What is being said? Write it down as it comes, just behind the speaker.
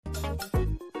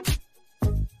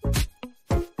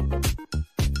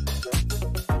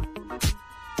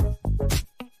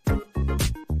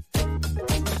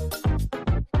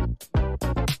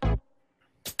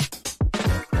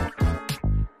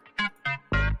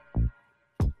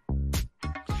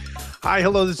Hi,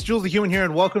 hello, this is Jules the Human here,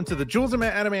 and welcome to the Jules and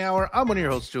Matt Anime Hour. I'm one of your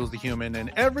hosts, Jules the Human,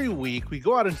 and every week we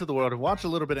go out into the world and watch a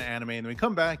little bit of anime, and then we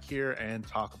come back here and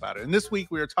talk about it. And this week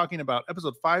we are talking about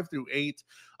episode 5 through 8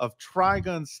 of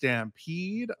Trigun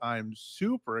Stampede. I'm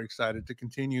super excited to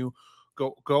continue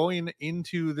going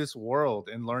into this world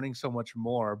and learning so much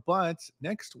more. But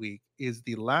next week is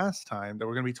the last time that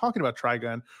we're going to be talking about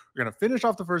Trigun. We're going to finish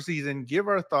off the first season, give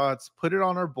our thoughts, put it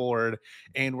on our board,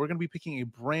 and we're going to be picking a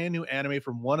brand new anime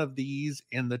from one of these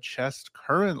in the chest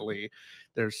currently.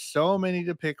 There's so many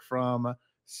to pick from,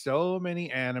 so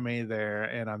many anime there,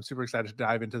 and I'm super excited to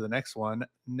dive into the next one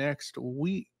next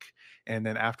week. And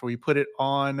then after we put it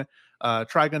on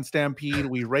Trigun Stampede,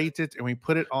 we rate it and we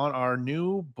put it on our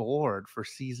new board for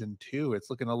season 2. It's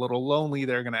looking a little lonely.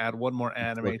 They're going to add one more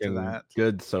anime to that.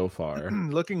 Good so far.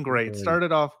 Looking great.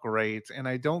 Started off great. And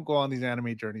I don't go on these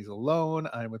anime journeys alone.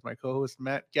 I'm with my co-host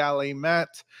Matt Galley.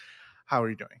 Matt, how are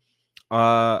you doing?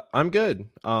 I'm good.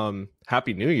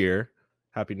 Happy New Year.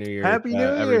 Happy New Year. Happy New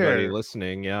Year, everybody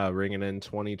listening. Yeah, ringing in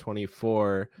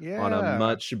 2024 on a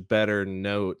much better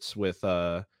note with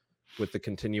the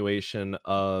continuation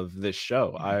of this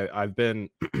show. I've been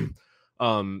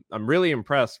I'm really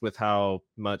impressed with how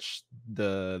much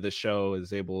the show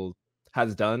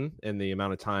has done in the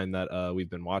amount of time that we've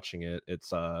been watching it.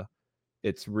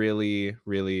 It's really,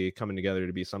 really coming together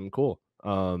to be something cool.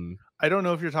 I don't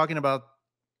know if you're talking about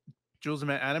Jules and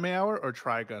Matt Anime Hour or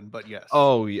Trigun, but yes.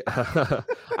 Oh yeah.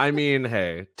 I mean,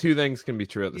 hey, two things can be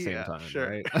true at the same time, sure.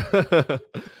 Right?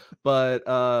 but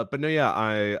no, yeah,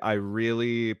 I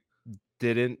really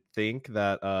didn't think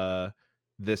that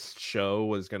this show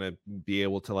was gonna be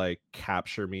able to like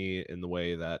capture me in the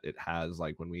way that it has,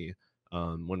 like when we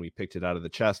picked it out of the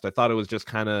chest. I thought it was just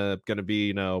kind of gonna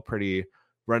be, pretty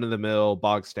run-of-the-mill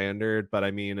bog standard, but I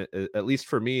mean, at least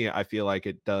for me, I feel like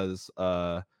it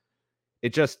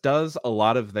just does a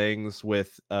lot of things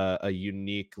with a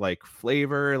unique like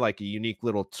flavor, like a unique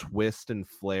little twist and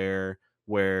flair,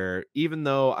 where even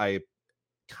though I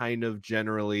kind of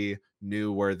generally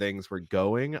knew where things were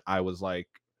going, I was like,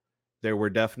 there were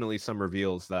definitely some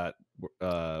reveals that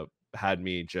had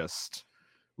me just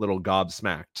little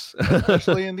gobsmacked.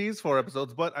 Especially in these 4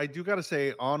 episodes. But I do got to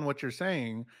say, on what you're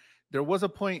saying, there was a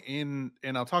point and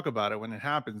I'll talk about it when it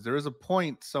happens, there is a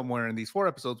point somewhere in these 4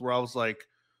 episodes where I was like,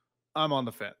 I'm on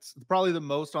the fence. Probably the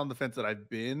most on the fence that I've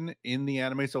been in the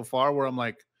anime so far, where I'm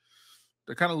like,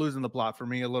 they're kind of losing the plot for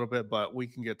me a little bit, but we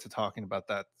can get to talking about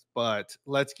that. But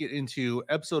let's get into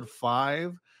episode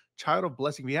 5, Child of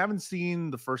Blessing. If you haven't seen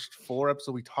the first 4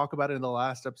 episodes, we talk about it in the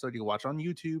last episode. You can watch on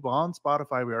YouTube, on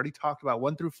Spotify. We already talked about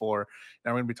 1 through 4.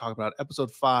 Now we're going to be talking about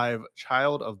episode 5,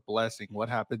 Child of Blessing. What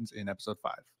happens in episode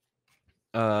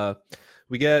 5?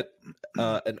 We get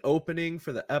an opening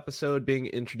for the episode being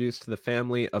introduced to the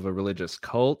family of a religious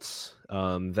cult.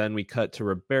 Then we cut to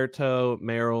Roberto,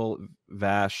 Meryl,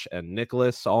 Vash, and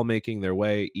Nicholas all making their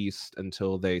way east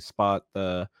until they spot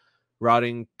the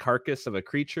rotting carcass of a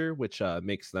creature, which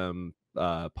makes them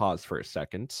pause for a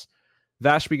second.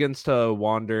 Vash begins to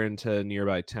wander into a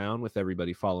nearby town with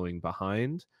everybody following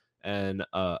behind. And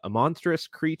a monstrous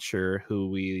creature, who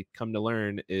we come to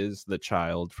learn is the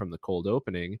child from the cold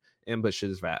opening,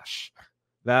 ambushes Vash.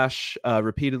 Vash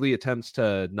repeatedly attempts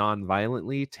to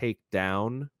non-violently take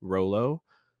down Rollo,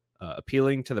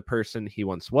 appealing to the person he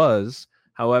once was.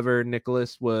 However,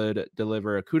 Nicholas would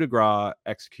deliver a coup de grace,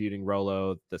 executing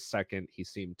Rollo the second he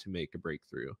seemed to make a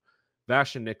breakthrough.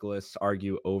 Vash and Nicholas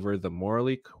argue over the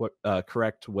morally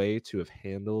correct way to have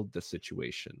handled the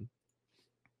situation.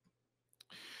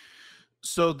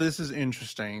 So this is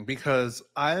interesting because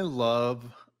I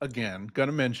love, again,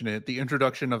 gonna mention it, the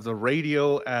introduction of the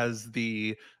radio as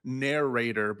the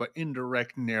narrator, but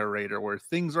indirect narrator, where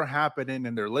things are happening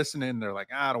and they're listening. They're like,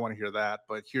 I don't want to hear that,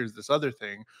 but here's this other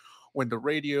thing. When the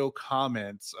radio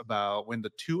comments about when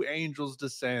the 2 angels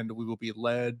descend, we will be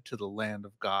led to the land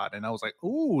of God. And I was like,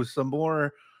 ooh, some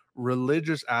more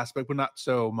religious aspect, but not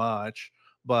so much.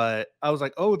 But I was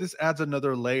like, oh, this adds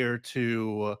another layer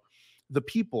to the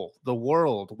people, the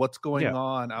world, what's going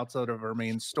on outside of our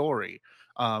main story.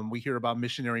 We hear about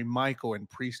missionary Michael and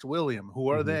priest William. Who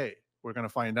are they? We're going to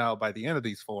find out by the end of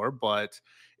these 4, but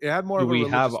it had more of a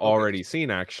religious have focus. Already seen,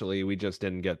 actually. We just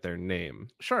didn't get their name.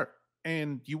 Sure.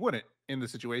 And you wouldn't in the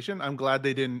situation. I'm glad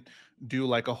they didn't do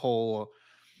like a whole,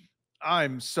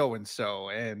 I'm so and so,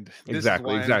 and this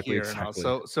exactly, is why I'm here. Exactly.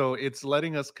 So it's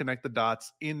letting us connect the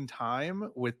dots in time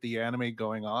with the anime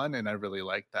going on, and I really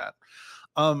like that.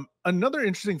 Another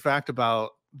interesting fact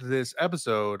about this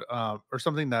episode, or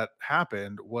something that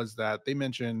happened, was that they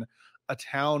mentioned a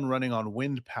town running on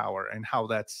wind power and how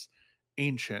that's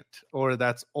ancient or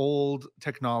that's old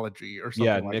technology or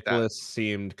Yeah, something like that. Nicholas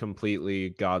seemed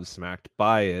completely gobsmacked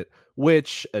by it,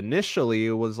 which initially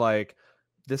was like,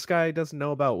 this guy doesn't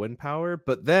know about wind power,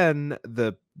 but then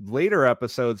the later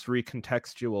episodes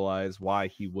recontextualize why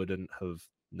he wouldn't have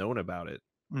known about it,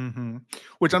 hmm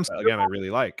Which which I'm still again I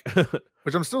really like.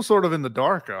 which I'm still sort of in the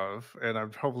dark of, and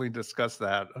I've hopefully discussed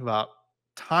that about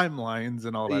timelines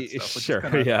and all that stuff, which is Sure,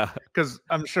 kind of yeah. because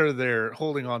I'm sure they're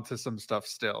holding on to some stuff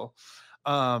still.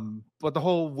 But the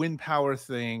whole wind power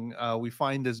thing, we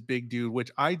find this big dude,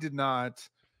 which I did not.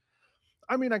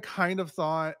 I mean, I kind of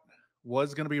thought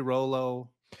was going to be Rolo,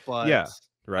 but Yeah,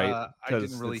 right? I didn't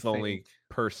Because really it's the think. only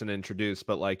person introduced,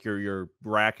 but like you're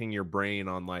racking your brain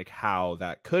on like how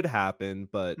that could happen,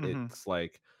 but Mhm. it's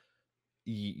like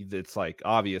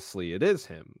obviously it is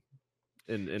him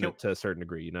Can, to a certain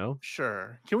degree, you know?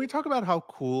 sure. Can we talk about how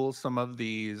cool some of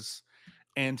these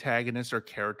antagonists or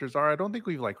characters are? I don't think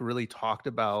we've like really talked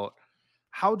about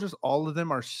how just all of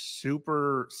them are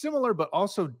super similar but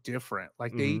also different.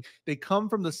 Like Hmm. they come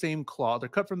from the same cloth, they're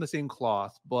cut from the same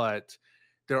cloth, but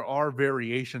there are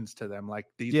variations to them. Like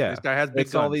this Yeah. guy has big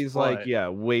It's all guns, these like, but yeah,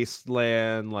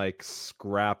 wasteland, like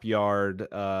scrapyard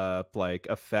like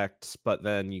effects, but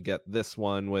then you get this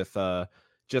one with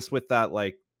just with that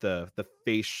like the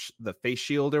face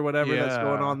shield or whatever that's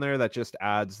going yeah. on there that just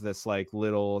adds this like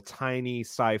little tiny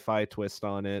sci-fi twist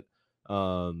on it.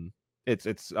 Um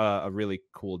it's a really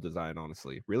cool design,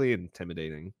 honestly. Really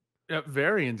intimidating. Yeah,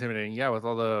 very intimidating. Yeah, with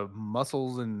all the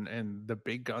muscles and the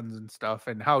big guns and stuff,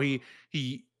 and how he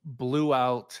blew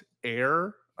out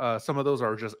air. Some of those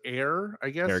are just air, I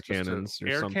Air guess, just to cannons or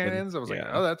air something. cannons. I was like,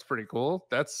 Yeah. oh, that's pretty cool.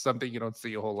 That's something you don't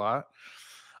see a whole lot.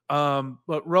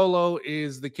 But Rolo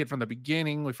is the kid from the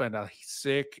beginning. We find out he's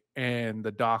sick, and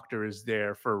the doctor is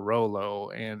there for Rolo,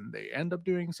 and they end up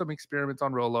doing some experiments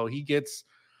on Rolo. He gets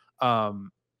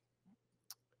um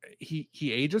he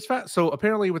ages fast. So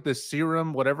apparently with this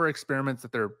serum, whatever experiments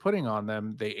that they're putting on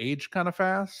them, they age kind of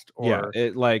fast Yeah, or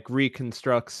it like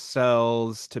reconstructs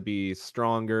cells to be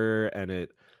stronger and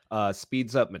it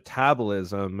speeds up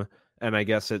metabolism. And I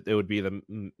guess it would be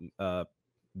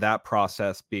that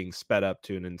process being sped up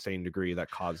to an insane degree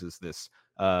that causes this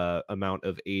amount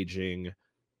of aging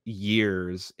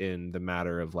years in the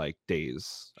matter of like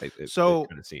days. It so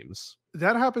kind of seems.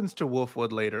 that happens to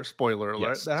Wolfwood later. Spoiler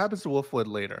alert. That Yes. happens to Wolfwood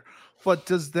later. But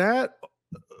does that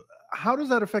how does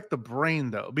that affect the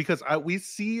brain though? Because we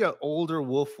see an older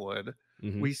Wolfwood,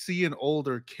 Hmm. we see an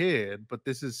older kid, but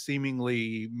this is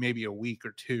seemingly maybe a week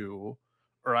or two,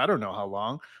 or I don't know how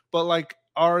long. But like,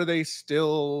 are they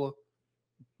still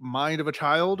mind of a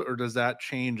child or does that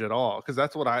change at all? Because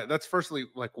that's firstly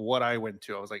like what I went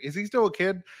to. I was like, is he still a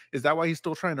kid? Is that why he's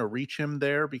still trying to reach him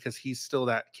there because he's still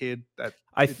that kid that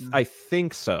didn't. I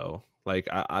think so. Like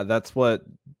that's what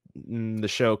the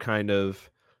show kind of.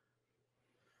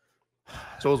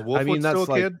 So is I mean, Wolfwood still a that's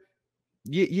like kid?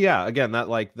 yeah, again,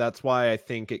 that's why I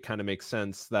think it kind of makes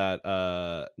sense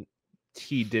that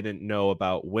he didn't know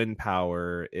about wind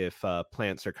power if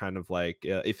plants are kind of like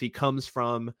if he comes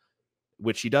from,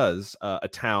 which he does, a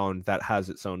town that has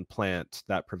its own plant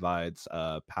that provides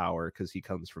power because he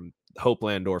comes from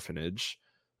Hopeland Orphanage.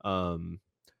 Um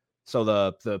so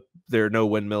there are no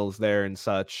windmills there and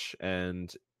such,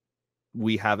 and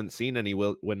we haven't seen any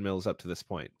windmills up to this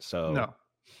point. So No.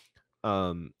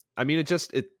 I mean,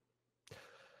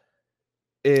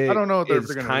 I it don't know if they're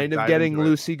is gonna kind of dive getting into it.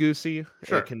 loosey goosey.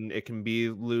 Sure. It can be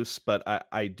loose, but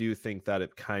I do think that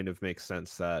it kind of makes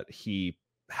sense that he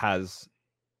has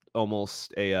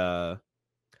almost a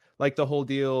like the whole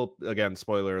deal, again,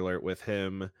 spoiler alert, with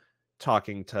him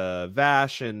talking to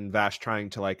Vash and Vash trying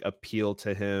to like appeal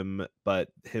to him, but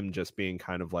him just being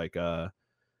kind of like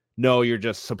no, you're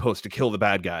just supposed to kill the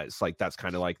bad guys. Like that's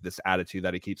kind of like this attitude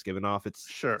that he keeps giving off. It's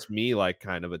Sure. to me like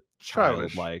kind of a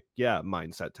Childish. childlike, yeah,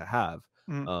 mindset to have.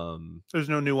 Mm. Um There's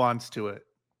no nuance to it.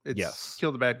 It's yes.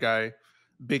 kill the bad guy,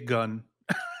 big gun.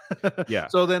 Yeah.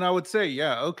 So then I would say,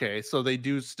 yeah, okay. So they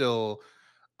do still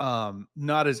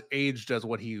not as aged as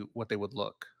what they would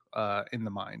look in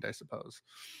the mind, I suppose.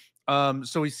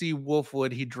 So we see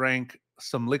Wolfwood, he drank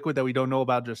some liquid that we don't know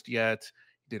about just yet.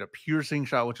 He did a piercing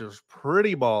shot, which is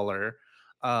pretty baller.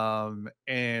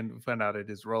 And we find out it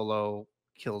is Rolo,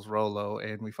 kills Rolo,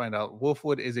 and we find out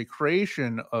Wolfwood is a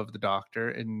creation of the Doctor,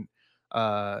 and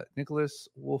Nicholas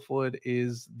Wolfwood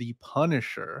is the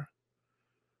Punisher.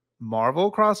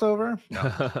 Marvel crossover?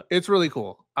 No. It's really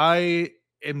cool. I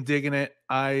am digging it.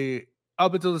 I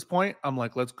up until this point, I'm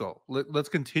like, let's go. Let's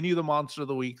continue the monster of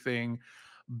the week thing.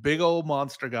 Big old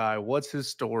monster guy. What's his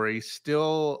story?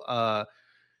 Still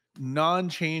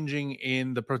non-changing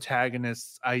in the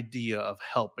protagonist's idea of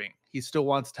helping. He still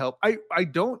wants to help. I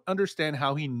don't understand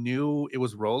how he knew it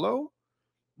was Rolo.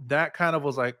 That kind of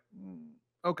was like,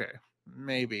 okay,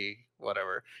 maybe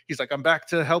whatever. He's like, I'm back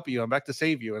to help you. I'm back to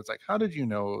save you. And it's like, how did you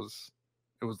know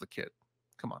it was the kid?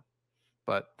 Come on.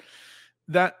 But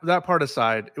that part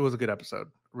aside, it was a good episode.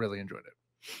 Really enjoyed it.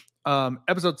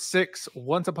 Episode 6,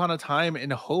 Once Upon a Time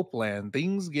in Hopeland.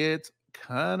 Things get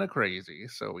kind of crazy.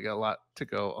 So we got a lot to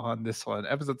go on this one.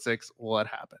 Episode 6, what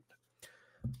happened?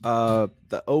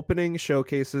 The opening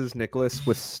showcases Nicholas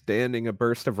withstanding a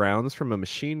burst of rounds from a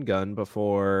machine gun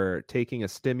before taking a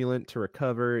stimulant to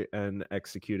recover and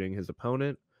executing his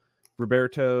opponent.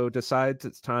 Roberto decides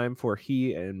it's time for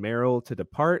he and Meryl to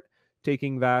depart,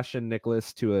 taking Vash and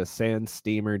Nicholas to a sand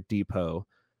steamer depot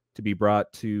to be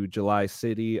brought to July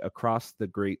City across the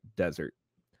Great Desert.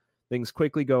 Things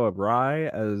quickly go awry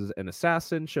as an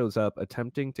assassin shows up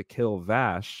attempting to kill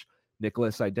Vash.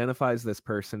 Nicholas identifies this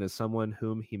person as someone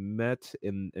whom he met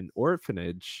in an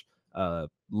orphanage,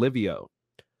 Livio.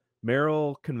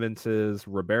 Meryl convinces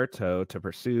Roberto to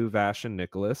pursue Vash and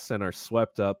Nicholas and are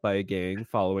swept up by a gang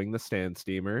following the stand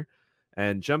steamer.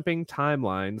 And jumping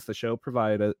timelines, the show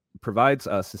provides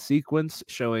us a sequence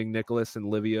showing Nicholas and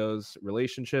Livio's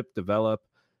relationship develop,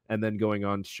 and then going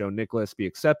on to show Nicholas be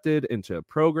accepted into a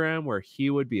program where he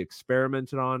would be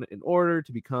experimented on in order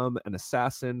to become an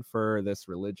assassin for this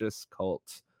religious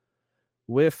cult.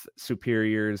 With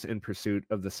superiors in pursuit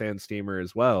of the sand steamer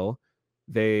as well,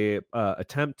 they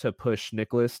attempt to push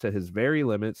Nicholas to his very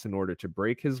limits in order to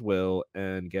break his will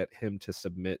and get him to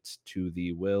submit to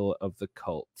the will of the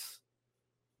cult.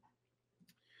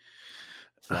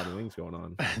 There's a lot of things going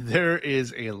on. There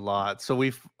is a lot. So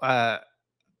we've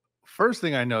first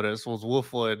thing I noticed was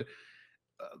Wolfwood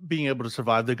being able to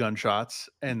survive the gunshots,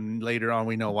 and later on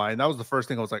we know why. And that was the first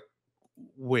thing I was like,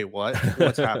 wait, what?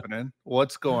 What's happening?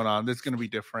 What's going on? This is going to be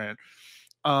different.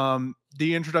 The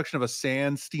introduction of a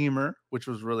sand steamer, which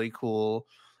was really cool.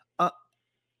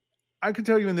 I can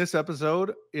tell you in this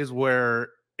episode is where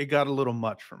it got a little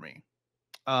much for me.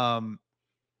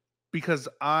 Because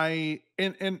I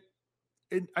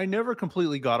never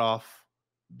completely got off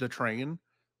the train.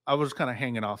 I was kind of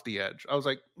hanging off the edge. I was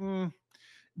like,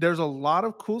 there's a lot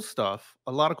of cool stuff,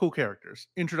 a lot of cool characters.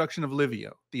 Introduction of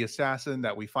Livio, the assassin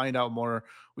that we find out more.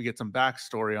 We get some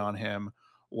backstory on him,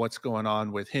 what's going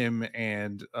on with him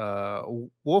and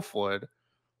Wolfwood.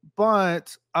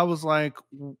 But I was like,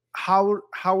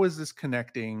 how is this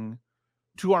connecting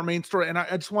to our main story? And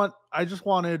I just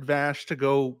wanted Vash to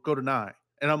go to Nye.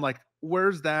 And I'm like,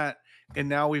 where's that? And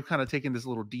now we've kind of taken this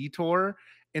little detour,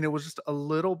 and it was just a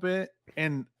little bit,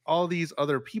 and all these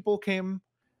other people came,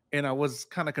 and I was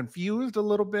kind of confused a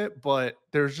little bit, but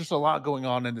there's just a lot going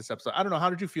on in this episode. I don't know. How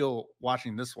did you feel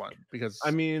watching this one? Because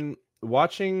I mean,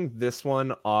 watching this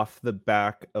one off the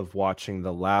back of watching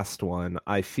the last one,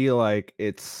 I feel like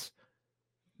it's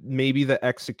maybe the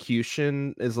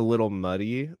execution is a little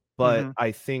muddy, but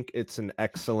I think it's an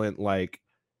excellent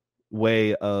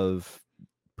way of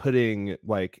putting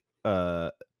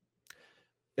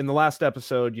in the last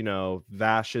episode,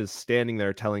 Vash is standing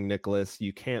there telling Nicholas,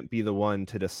 you can't be the one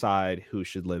to decide who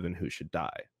should live and who should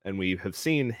die. And we have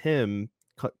seen him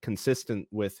consistent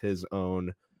with his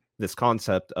own, this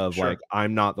concept of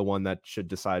I'm not the one that should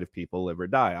decide if people live or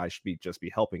die. I should just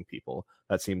be helping people.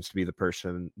 That seems to be the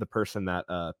person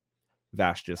that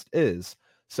Vash just is.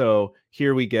 So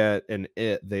here we get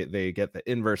they get the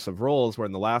inverse of roles, where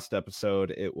in the last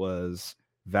episode it was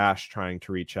Vash trying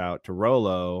to reach out to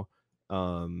Rolo,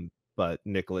 but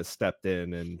Nicholas stepped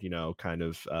in and kind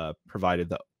of provided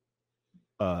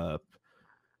the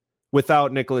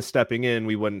without Nicholas stepping in,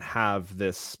 we wouldn't have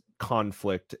this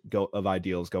conflict of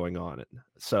ideals going on.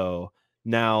 So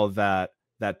now that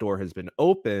door has been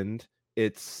opened,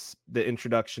 it's the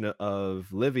introduction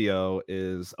of Livio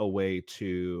is a way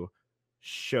to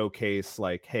showcase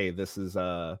hey, this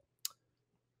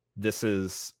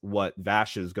is what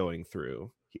Vash is going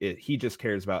through. He just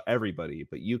cares about everybody,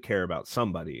 but you care about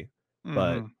somebody.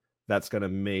 But that's going to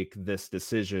make this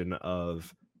decision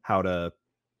of how to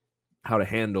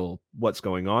handle what's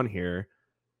going on here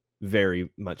very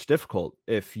much difficult.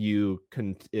 If he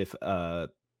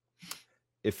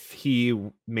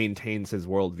maintains his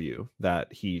worldview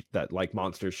that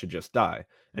monsters should just die,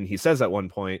 and he says at one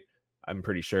point, I'm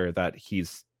pretty sure that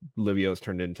Livio's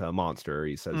turned into a monster.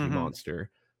 He says he monster.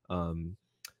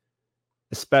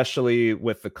 Especially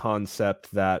with the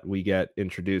concept that we get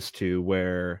introduced to,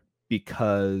 where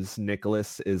because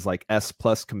Nicholas is S+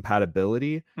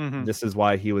 compatibility, this is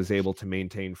why he was able to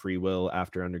maintain free will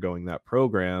after undergoing that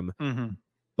program.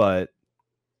 But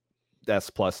S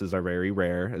pluses are very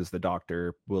rare, as the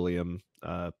Dr. William,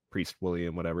 Priest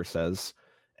William, whatever says.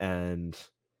 And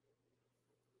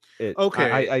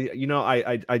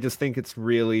Okay, I just think it's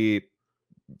really,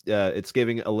 it's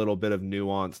giving a little bit of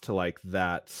nuance to like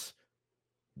that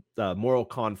moral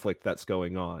conflict that's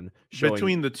going on, showing.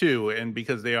 between the two, and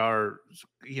because they are,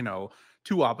 you know,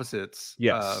 two opposites,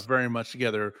 Yes, very much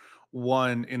together.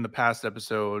 One in the past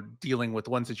episode dealing with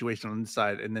one situation on this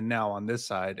side, and then now on this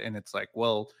side, and it's like,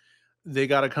 well, they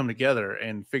got to come together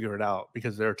and figure it out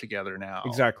because they're together now.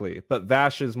 exactly. But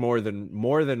Vash is more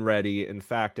than ready. In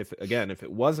fact, if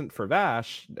it wasn't for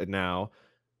Vash, now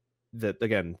that,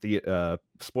 again, the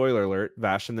spoiler alert,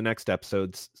 Vash in the next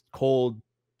episode's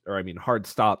hard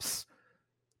stops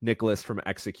Nicholas from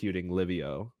executing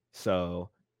Livio. So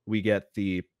we get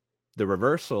the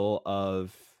reversal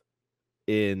of,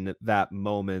 in that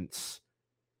moment,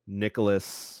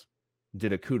 Nicholas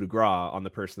did a coup de grace on the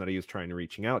person that he was trying to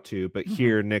reaching out to, but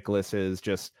here Nicholas is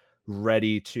just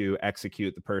ready to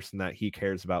execute the person that he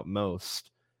cares about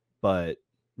most. But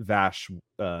Vash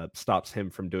stops him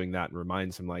from doing that and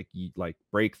reminds him, like,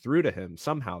 break through to him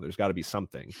somehow. There's got to be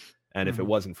something. And if it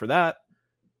wasn't for that,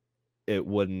 it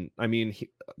wouldn't. I mean, he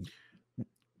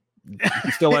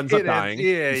still ends up dying.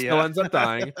 Ends up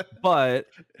dying. But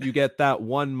you get that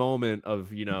one moment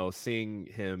of, seeing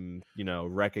him,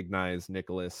 recognize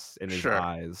Nicholas in his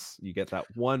eyes. You get that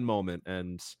one moment,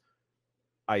 and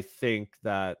I think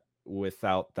that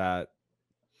without that,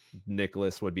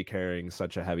 Nicholas would be carrying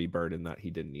such a heavy burden that he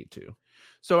didn't need to.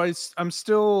 So I'm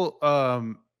still,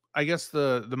 I guess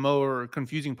the more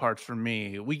confusing parts for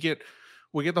me, we get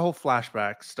the whole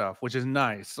flashback stuff, which is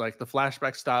nice. Like the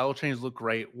flashback style change look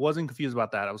great. Wasn't confused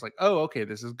about that. I was like, oh, okay,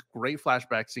 this is great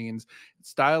flashback scenes,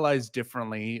 stylized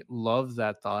differently. Love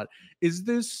that thought. Is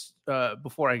this,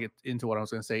 before I get into what I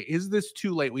was going to say, is this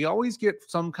too late? We always get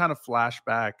some kind of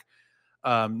flashback.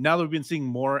 Now that we've been seeing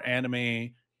more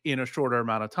anime in a shorter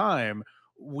amount of time,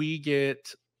 we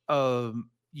get,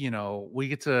 we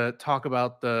get to talk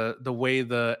about the way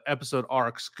the episode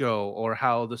arcs go, or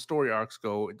how the story arcs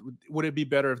go. Would it be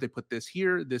better if they put this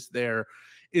here, this there?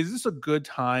 Is this a good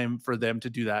time for them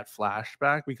to do that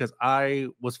flashback? Because I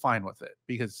was fine with it,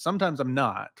 because sometimes I'm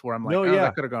not, where I'm like, No, oh, yeah.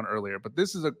 that could have gone earlier. But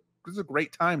this is a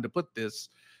great time to put this,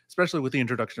 especially with the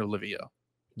introduction of Livio.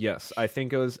 Yes, I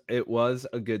think it was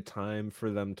a good time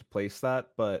for them to place that.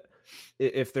 But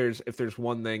if there's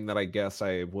one thing that I guess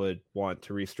I would want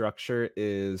to restructure,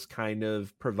 is kind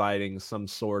of providing some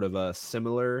sort of a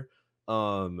similar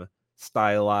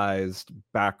stylized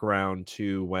background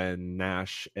to when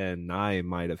Nash and Nye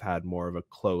might have had more of a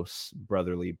close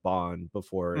brotherly bond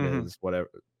before it is whatever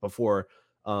before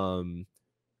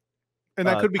and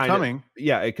that could be coming.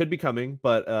 It could be coming,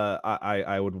 but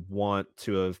I would want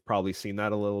to have probably seen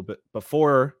that a little bit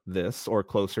before this, or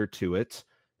closer to it,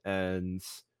 and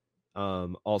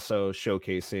also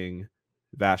showcasing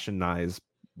Vash and Nye's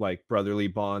like brotherly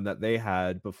bond that they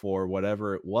had before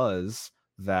whatever it was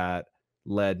that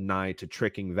led Nye to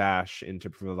tricking Vash into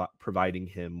providing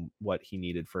him what he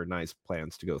needed for Nye's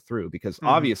plans to go through, because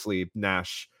obviously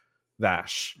Vash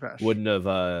wouldn't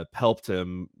have helped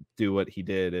him do what he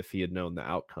did if he had known the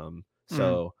outcome.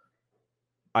 So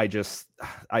I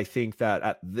think that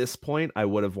at this point, I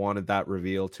would have wanted that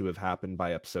reveal to have happened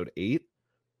by episode 8.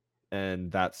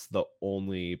 And that's the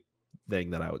only thing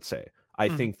that I would say. I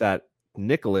think that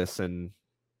Nicholas and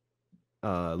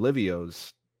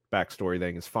Livio's backstory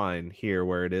thing is fine here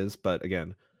where it is. But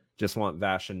again, just want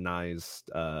Vash and Nye's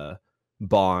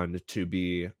bond to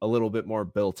be a little bit more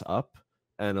built up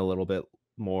and a little bit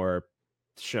more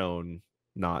shown,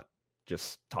 not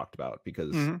just talked about,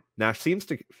 because Nash seems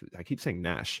to, I keep saying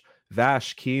Nash,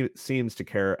 Vash seems to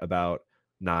care about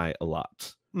Nye a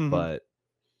lot. But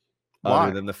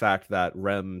other than the fact that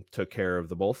Rem took care of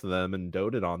the both of them and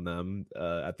doted on them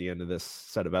at the end of this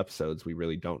set of episodes, we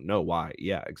really don't know why.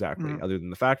 Yeah, exactly. Other than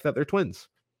the fact that they're twins.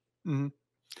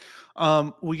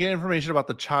 We get information about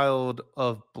the Child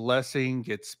of Blessing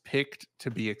gets picked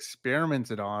to be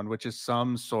experimented on, which is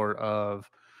some sort of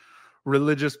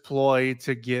religious ploy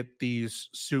to get these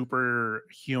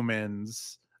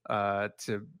superhumans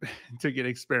to get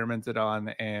experimented on,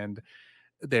 and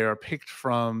they are picked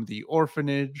from the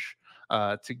orphanage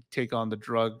to take on the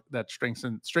drug that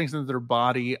strengthens their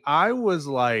body. I was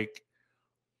like,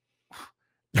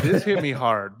 this hit me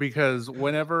hard, because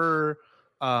whenever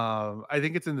I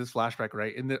think it's in this flashback,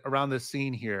 right, around this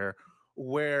scene here,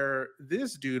 where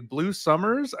this dude, Blue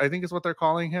Summers, I think is what they're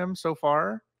calling him so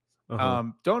far.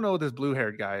 Don't know what this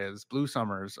blue-haired guy is. Blue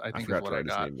Summers, I think, is what I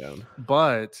got.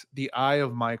 But the Eye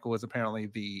of Michael is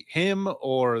apparently him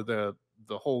or the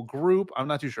whole group. I'm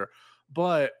not too sure.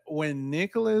 But when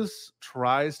Nicholas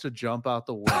tries to jump out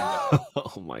the window,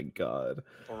 Oh my god.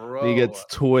 He bro, gets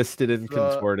twisted and the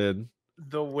contorted.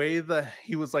 the way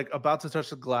he was like about to touch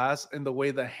the glass and the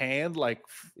way the hand like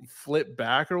flipped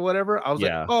back or whatever, I was like,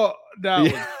 Yeah. oh, that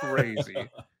Yeah. was crazy.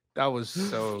 That was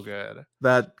so good.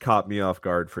 That caught me off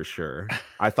guard for sure.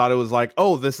 I thought it was like,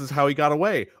 oh, this is how he got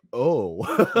away. Oh.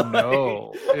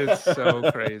 No, it's so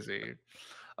crazy.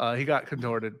 He got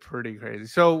contorted pretty crazy.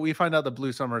 So we find out that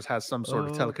Blue Summers has some sort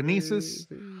of Oh, telekinesis.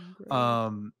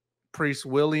 great. Priest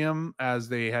William, as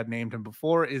they had named him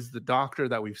before, is the doctor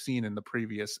that we've seen in the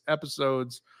previous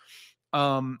episodes.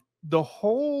 The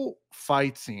whole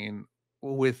fight scene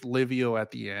with Livio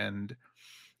at the end,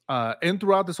 and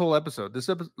throughout this whole episode,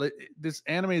 this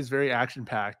anime is very action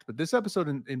packed, but this episode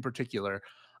in particular,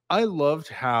 I loved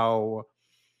how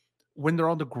when they're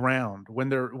on the ground, when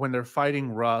they're fighting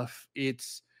rough,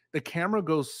 it's the camera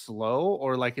goes slow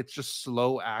or like it's just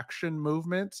slow action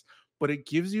movements, but it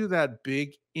gives you that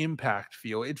big impact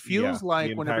feel. It Yeah, feels the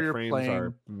like whenever impact you're frames playing,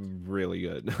 are really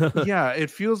good. yeah, it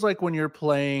feels like when you're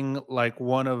playing like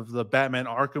one of the Batman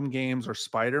Arkham games or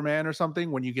Spider-Man or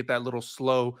something, when you get that little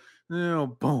slow,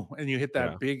 boom, and you hit Yeah.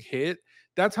 that big hit.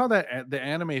 That's how the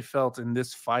anime felt in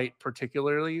this fight,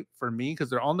 particularly for me, because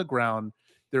they're on the ground,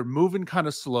 they're moving kind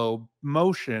of slow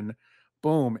motion,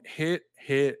 boom, hit,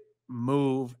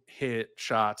 move, hit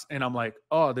shots, and I'm like,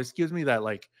 oh, this gives me that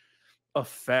like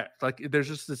effect. Like there's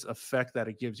just this effect that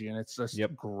it gives you, and it's just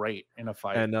Yep. great in a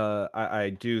fight. And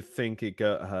I do think it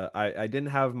go I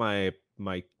didn't have my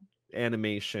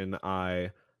animation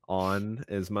eye on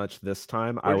as much this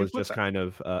time. I Where'd you was put just that? kind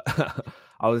of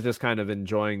I was just kind of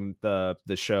enjoying the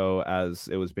show as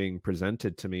it was being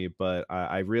presented to me, but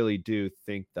I really do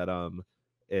think that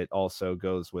it also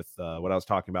goes with what I was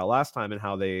talking about last time and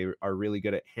how they are really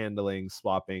good at handling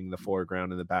swapping the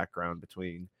foreground and the background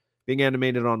between being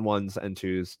animated on ones and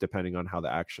twos depending on how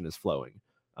the action is flowing.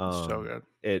 So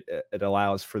good. It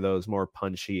allows for those more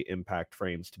punchy impact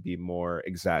frames to be more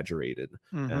exaggerated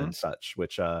Mm-hmm. and such,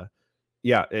 which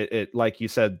yeah, it like you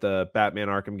said, the Batman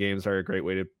Arkham games are a great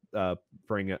way to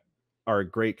bring it, are a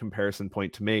great comparison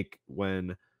point to make.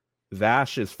 When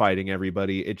Vash is fighting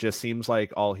everybody, it just seems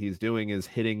like all he's doing is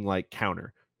hitting like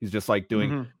counter. He's just like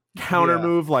doing Mm-hmm. counter Yeah.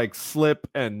 move, like slip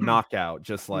and knockout,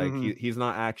 just like Mm-hmm. he's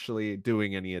not actually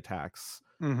doing any attacks.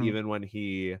 Mm-hmm. Even when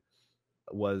he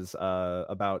was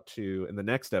about to, in the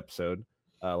next episode,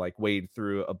 like wade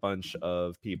through a bunch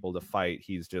of people to fight,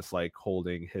 he's just like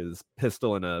holding his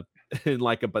pistol in a in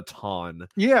like a baton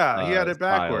Yeah, he had it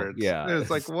style. backwards. Yeah, It's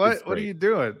like, it's what are great. you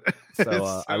doing? So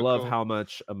It's I so love cool. how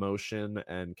much emotion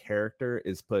and character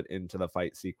is put into the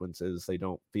fight sequences. They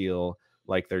don't feel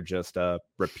like they're just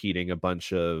repeating a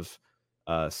bunch of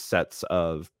sets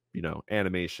of, you know,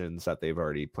 animations that they've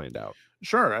already planned out.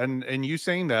 Sure. And you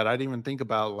saying that, I didn't even think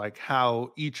about like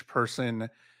how each person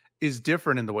is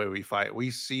different in the way we fight.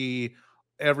 We see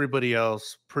everybody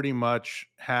else pretty much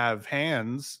have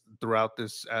hands throughout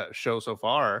this show so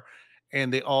far,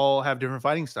 and they all have different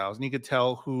fighting styles, and you could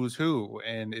tell who's who.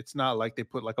 And it's not like they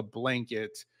put like a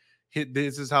blanket hit.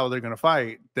 This is how they're going to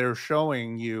fight. They're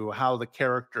showing you how the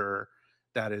character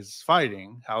that is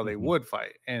fighting, how they Mhm. would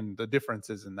fight, and the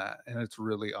differences in that. And it's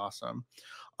really awesome.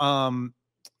 Um,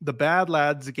 the bad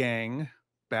lads gang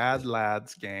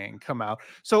come out.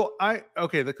 So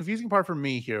okay, the confusing part for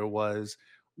me here was,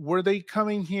 were they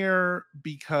coming here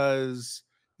because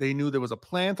they knew there was a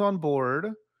plant on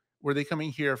board? Were they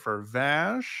coming here for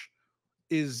Vash?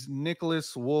 Is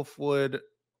Nicholas Wolfwood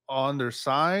on their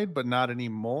side but not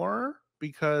anymore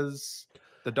because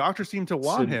the doctor seemed to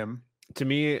want So him? to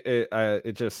me,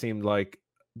 it just seemed like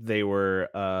they were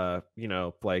you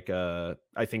know, like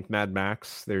I think Mad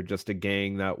Max, they're just a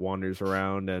gang that wanders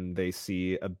around and they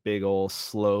see a big old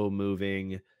slow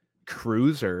moving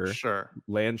cruiser Sure.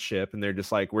 land ship, and they're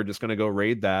just like, we're just gonna go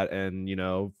raid that and, you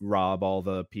know, rob all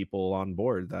the people on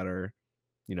board that are,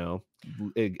 you know,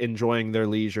 enjoying their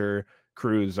leisure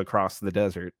cruise across the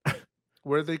desert.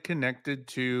 Were they connected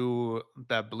to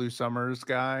that Blue Summers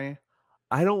guy?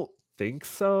 I don't think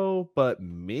so, but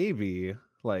maybe,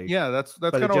 like, Yeah, that's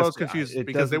but kind of what I was confused it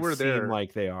because they doesn't were seem there.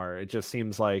 like they are. It just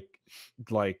seems like,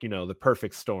 you know, the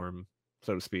perfect storm,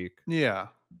 so to speak. Yeah.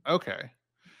 Okay.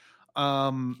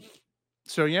 Um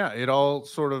so yeah, it all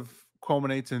sort of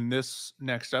culminates in this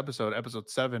next episode, episode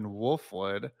 7,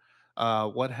 Wolfwood.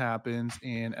 What happens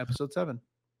in episode 7?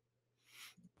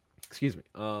 Excuse me.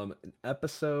 In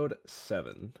episode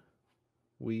 7,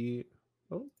 we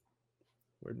oh,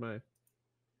 where'd my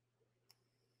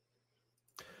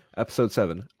episode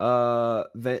 7?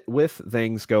 With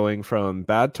things going from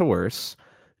bad to worse,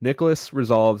 Nicholas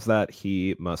resolves that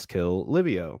he must kill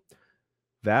Livio.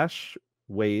 Vash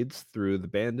wades through the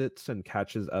bandits and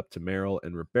catches up to Meryl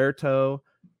and Roberto,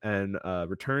 and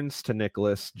returns to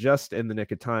Nicholas just in the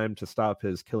nick of time to stop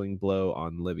his killing blow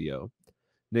on Livio.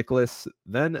 Nicholas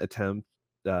then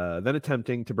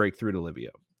attempting to break through to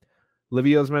Livio.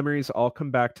 Livio's memories all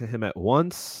come back to him at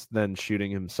once, then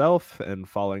shooting himself and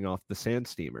falling off the sand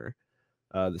steamer.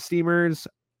 The steamer's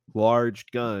large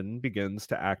gun begins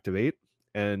to activate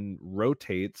and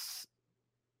rotates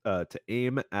to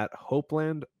aim at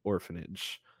Hopeland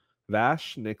Orphanage.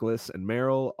 Vash, Nicholas, and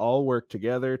Meryl all work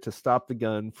together to stop the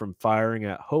gun from firing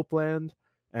at Hopeland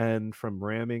and from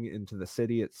ramming into the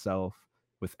city itself,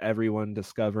 with everyone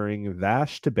discovering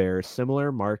Vash to bear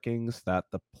similar markings that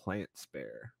the plants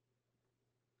bear.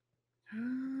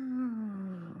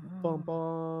 Bum,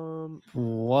 bum.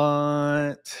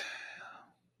 What?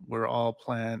 We're all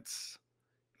plants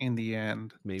in the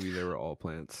end. Maybe they were all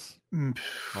plants Mm,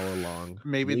 all along.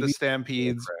 Maybe the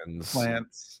Stampede's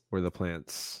plants were the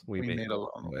plants we made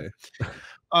along the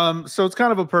way. So it's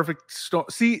kind of a perfect story.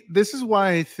 See, this is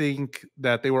why I think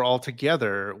that they were all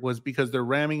together, was because they're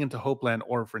ramming into Hopeland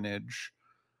Orphanage,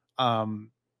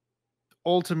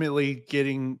 ultimately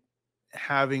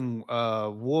having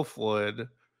Wolfwood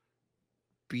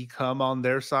become on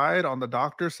their side, on the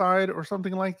doctor's side, or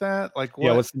something like that. Like, what?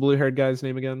 Yeah, what's the blue-haired guy's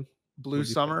name again? Blue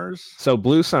Summers. So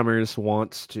Blue Summers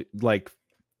wants to, like,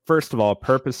 first of all,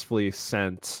 purposefully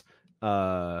sent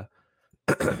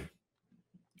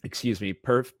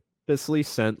purposely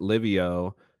sent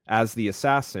Livio as the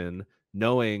assassin,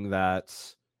 knowing that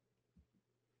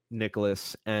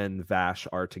Nicholas and Vash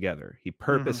are together. He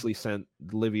purposely sent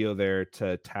Livio there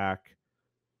to attack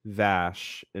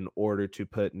Vash in order to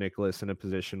put Nicholas in a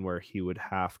position where he would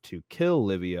have to kill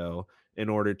Livio in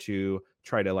order to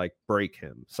try to, like, break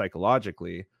him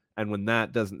psychologically. And when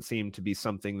that doesn't seem to be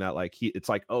something that, like, it's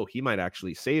like, oh, he might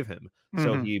actually save him.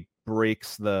 So he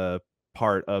breaks the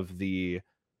part of the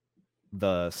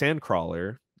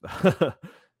sandcrawler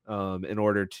in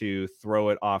order to throw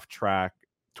it off track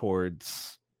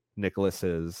towards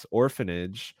Nicholas's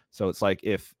orphanage. So it's like,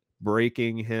 if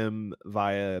breaking him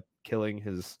via killing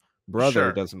his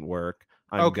brother doesn't work,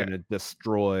 I'm going to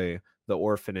destroy the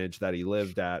orphanage that he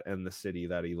lived at and the city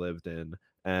that he lived in.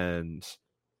 And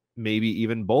maybe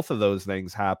even both of those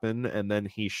things happen, and then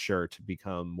he's sure to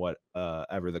become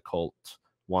whatever the cult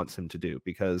wants him to do,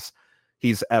 because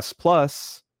he's S+,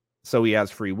 so he has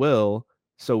free will.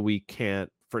 So we can't,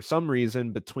 for some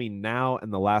reason, between now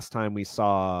and the last time we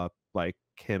saw, like,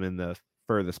 him in the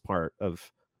furthest part of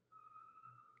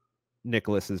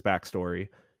Nicholas's backstory,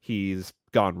 he's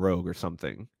gone rogue or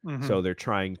something. So they're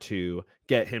trying to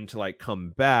get him to, like,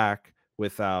 come back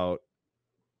without,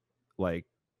 like,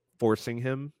 forcing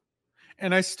him.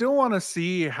 And I still want to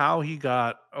see how he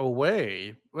got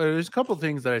away. There's a couple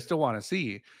things that I still want to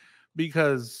see,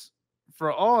 because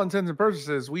for all intents and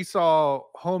purposes, we saw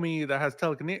homie that has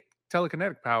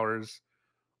telekinetic powers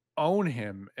own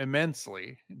him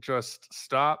immensely. Just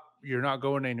stop. You're not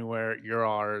going anywhere. You're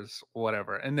ours,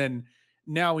 whatever. And then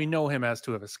now we know him as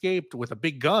to have escaped with a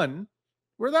big gun.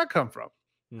 Where'd that come from?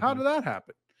 How did that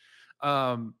happen?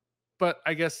 But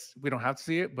I guess we don't have to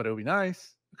see it, but it would be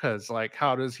nice, because, like,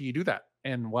 how does he do that?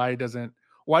 And why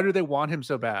do they want him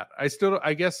so bad?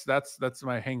 I guess that's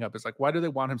my hang up. It's like, why do they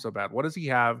want him so bad? What does he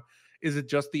have? Is it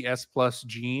just the S+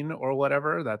 gene or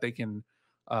whatever that they can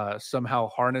somehow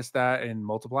harness that and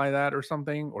multiply that or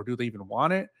something? Or do they even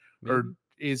want it? Or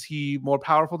is he more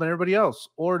powerful than everybody else?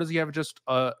 Or does he have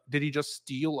did he just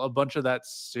steal a bunch of that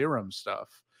serum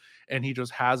stuff and he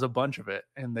just has a bunch of it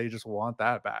and they just want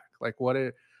that back? Like, what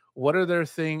are their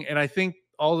thing? And I think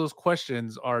all those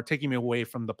questions are taking me away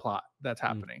from the plot that's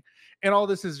happening. And all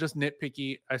this is just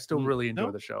nitpicky. I still really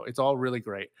enjoy the show. It's all really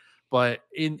great. But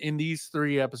in these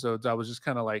 3 episodes, I was just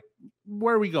kind of like,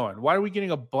 where are we going? Why are we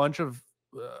getting a bunch of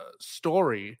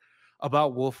story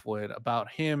about Wolfwood,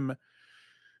 about him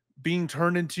being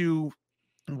turned into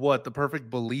the perfect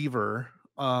believer,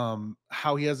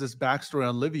 how he has this backstory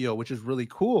on Livio, which is really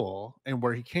cool, and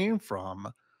where he came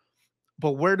from.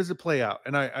 But where does it play out?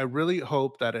 And I really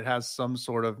hope that it has some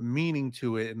sort of meaning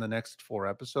to it in the next 4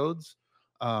 episodes.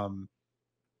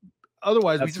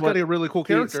 Otherwise, we just got a really cool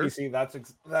character. See,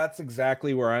 that's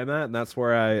exactly where I'm at, and that's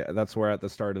where at the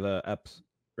start of the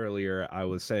earlier I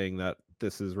was saying that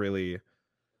this is really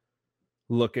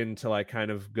looking to, like,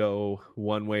 kind of go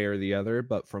one way or the other.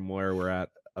 But from where we're at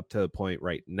up to the point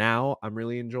right now, I'm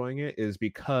really enjoying it, is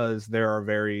because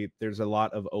there's a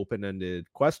lot of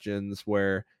open-ended questions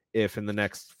where, if in the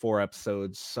next 4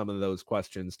 episodes some of those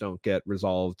questions don't get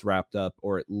resolved, wrapped up,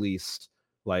 or at least,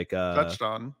 like, touched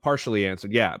on, partially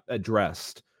answered,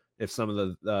 addressed if some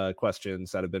of the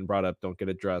questions that have been brought up don't get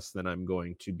addressed, then I'm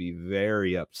going to be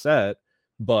very upset.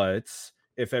 But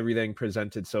if everything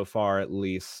presented so far at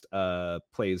least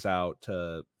plays out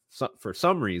for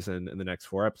some reason in the next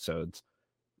 4 episodes,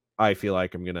 I feel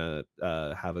like I'm gonna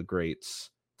have a great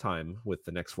time with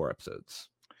the next 4 episodes.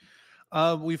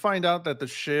 We find out that the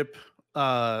ship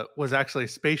was actually a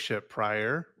spaceship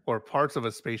prior, or parts of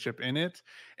a spaceship in it,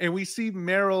 and we see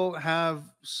Meryl have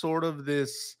sort of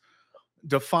this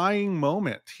defying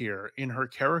moment here in her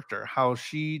character, how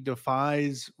she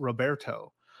defies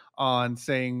Roberto on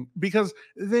saying, because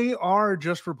they are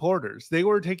just reporters, they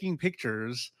were taking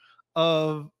pictures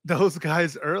of those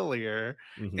guys earlier,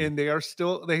 and they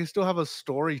still have a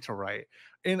story to write.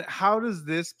 And how does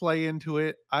this play into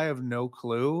it? I have no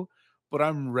clue, but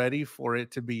I'm ready for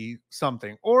it to be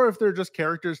something. Or if they're just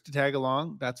characters to tag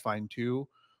along, that's fine too.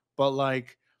 But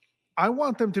like, I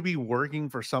want them to be working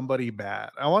for somebody bad.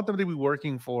 I want them to be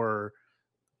working for.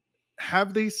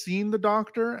 Have they seen the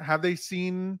Doctor? Have they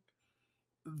seen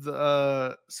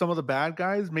the some of the bad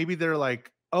guys? Maybe they're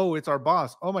like, oh, it's our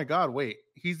boss. Oh my god, wait,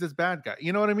 he's this bad guy.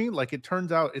 You know what I mean? Like, it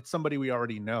turns out it's somebody we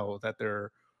already know that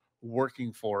they're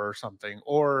working for or something.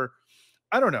 Or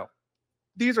I don't know.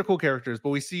 These are cool characters, but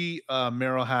we see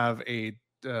Meryl have a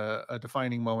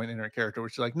defining moment in her character where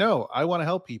she's like, no, I want to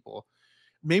help people.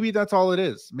 Maybe that's all it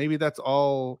is. Maybe that's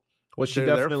all. Well, she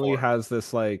definitely has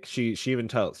this, like, she even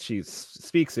tells, she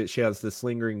speaks it, she has this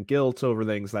lingering guilt over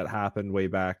things that happened way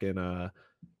back in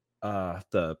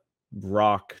the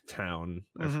rock town.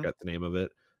 I forget the name of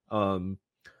it.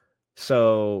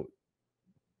 So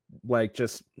like,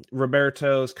 just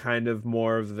Roberto's kind of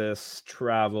more of this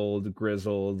traveled,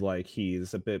 grizzled, like,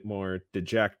 he's a bit more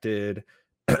dejected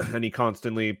and he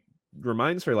constantly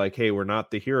reminds her, like, hey, we're not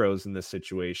the heroes in this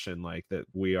situation, like, that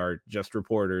we are just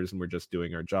reporters and we're just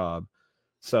doing our job.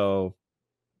 So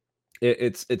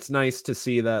it's nice to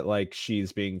see that, like,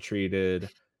 she's being treated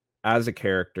as a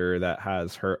character that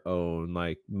has her own,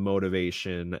 like,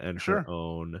 motivation and her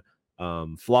own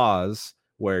flaws,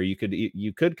 where you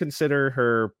could consider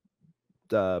her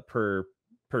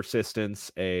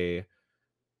persistence a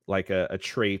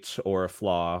trait or a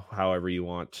flaw, however you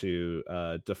want to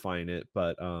define it.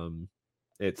 But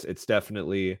it's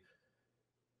definitely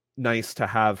nice to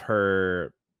have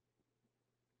her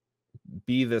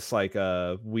be this, like,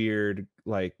 a weird,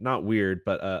 like, not weird,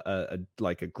 but a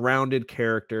grounded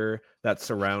character that's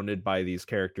surrounded by these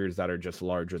characters that are just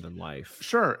larger than life.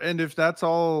 Sure. And if that's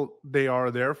all they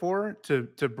are there for, to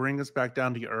bring us back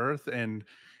down to earth and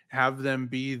have them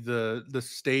be the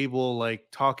stable, like,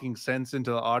 talking sense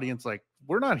into the audience, like,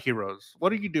 we're not heroes,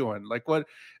 what are you doing, like, what,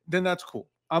 then that's cool.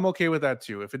 I'm okay with that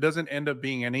too. If it doesn't end up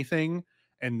being anything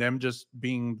and them just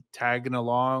being tagging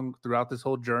along throughout this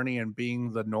whole journey and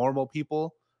being the normal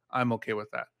people, I'm okay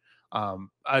with that.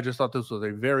 I just thought this was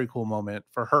a very cool moment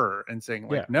for her and saying,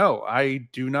 like, no, I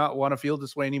do not want to feel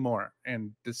this way anymore,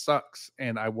 and this sucks,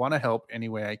 and I want to help any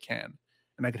way I can,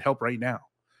 and I could help right now,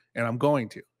 and I'm going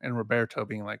to. And Roberto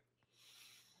being like,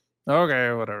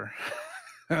 okay, whatever.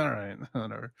 All right,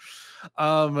 whatever.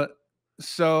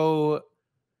 So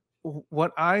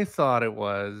what I thought it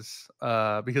was,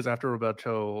 because after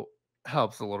Roberto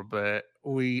helps a little bit,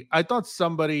 I thought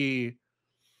somebody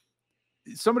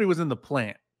was in the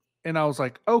plant, and I was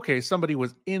like, okay, somebody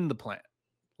was in the plant,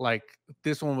 like,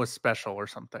 this one was special or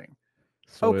something.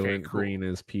 Soylent Green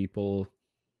is people.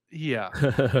 Yeah.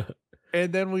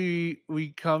 And then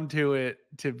we come to it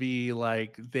to be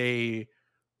like, they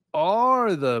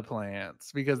are the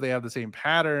plants because they have the same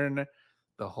pattern,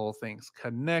 the whole thing's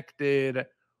connected.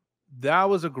 That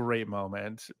was a great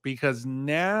moment, because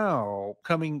now,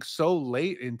 coming so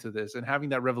late into this and having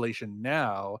that revelation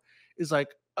now is like,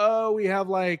 oh, we have,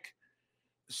 like,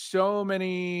 so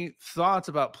many thoughts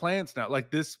about plants now.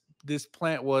 Like, this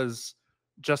plant was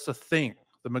just a thing,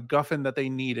 the MacGuffin that they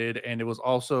needed, and it was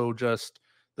also just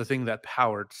the thing that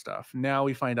powered stuff. Now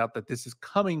we find out that this is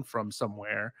coming from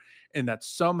somewhere, and that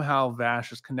somehow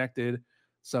Vash is connected,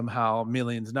 somehow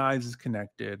Millions Knives is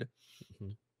connected.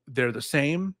 They're the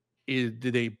same. Did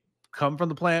they come from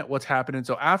the plant? What's happening?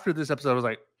 So after this episode, I was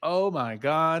like, oh my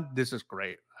god, this is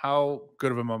great. How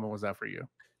good of a moment was that for you?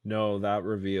 No, that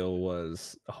reveal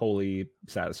was wholly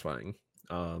satisfying.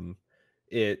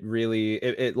 It really,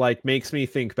 it like makes me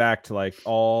think back to, like,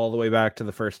 all the way back to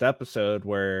the first episode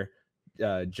where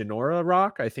Genora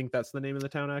Rock, I think that's the name of the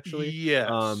town, actually. Yes.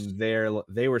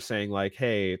 They were saying, like,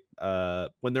 hey,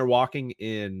 when they're walking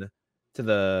in to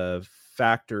the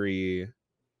factory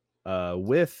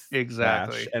with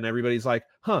exactly Vash, and everybody's like,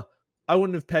 huh, I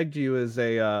wouldn't have pegged you as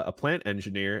a plant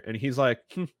engineer, and he's like,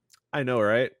 I know,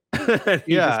 right?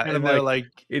 Yeah, and they're like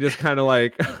he just kind of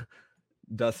like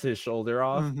dusts his shoulder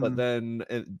off. But Mhm.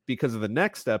 then because of the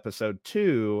next episode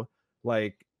too,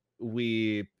 like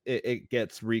it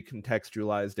gets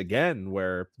recontextualized again,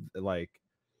 where like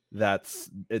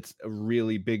it's a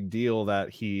really big deal that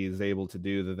he's able to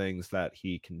do the things that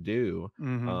he can do.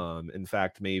 Mhm. In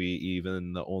fact, maybe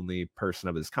even the only person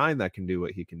of his kind that can do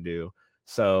what he can do.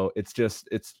 So it's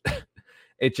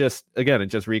it just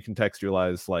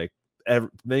recontextualized like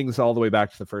things all the way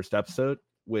back to the first episode,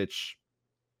 which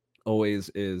always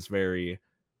is very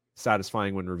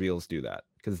satisfying when reveals do that,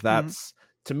 because Mhm. that's,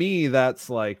 to me, that's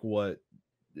like what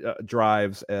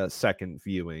drives a second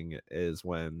viewing, is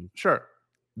when Sure.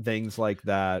 things like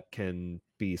that can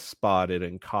be spotted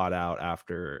and caught out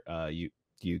after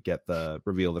you get the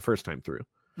reveal the first time through.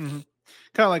 Mhm.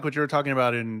 Kinda like what you were talking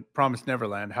about in Promised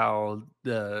Neverland, how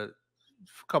the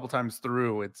couple times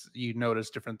through, it's you notice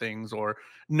different things, or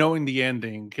knowing the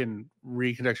ending can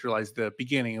recontextualize the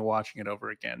beginning and watching it over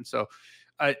again. So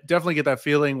I definitely get that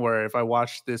feeling where if I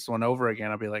watch this one over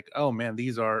again, I'll be like, oh man,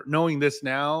 these are, knowing this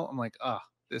now, I'm like, ah,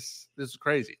 this is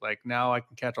crazy. Like now I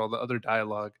can catch all the other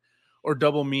dialogue or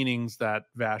double meanings that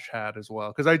Vash had as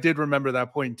well. Because I did remember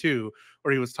that point too,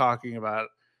 where he was talking about,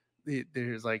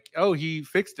 there's like, oh, he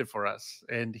fixed it for us,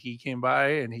 and he came by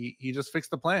and he just fixed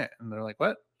the plant, and they're like,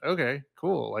 what? Okay,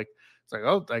 cool. Like it's like,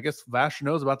 oh, I guess Vash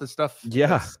knows about this stuff.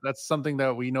 Yeah, That's something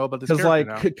that we know about this because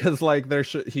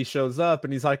character now. he shows up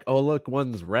and he's like, oh look,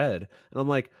 one's red, and I'm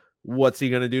like, what's he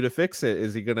gonna do to fix it?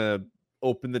 Is he gonna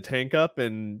open the tank up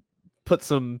and put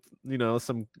some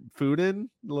some food in,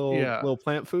 Yeah. little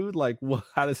plant food? Like,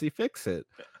 how does he fix it?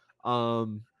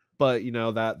 But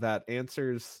that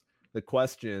answers that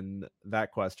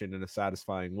question in a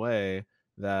satisfying way,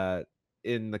 that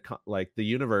in like the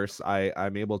universe,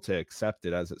 I'm able to accept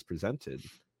it as it's presented.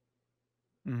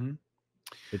 Hmm.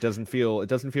 It doesn't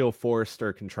feel forced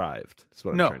or contrived. That's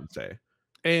what I'm No, trying to say.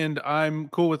 and I'm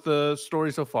cool with the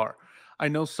story so far. I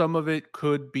know some of it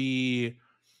could be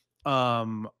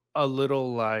a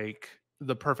little like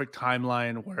the perfect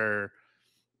timeline where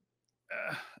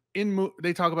uh,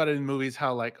 they talk about it in movies,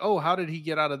 how like, oh, how did he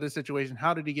get out of this situation,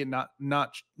 how did he get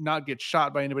not get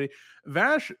shot by anybody.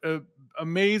 Vash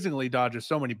amazingly dodges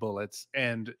so many bullets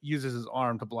and uses his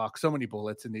arm to block so many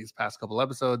bullets in these past couple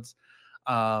episodes,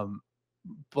 um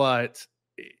but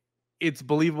it's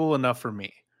believable enough for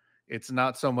me. It's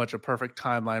not so much a perfect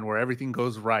timeline where everything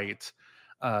goes right.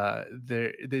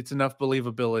 There, it's enough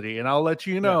believability, and I'll let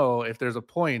you Yeah. know if there's a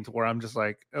point where I'm just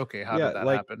like, okay, how Yeah, did that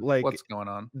happen? What's going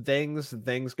on?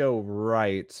 things go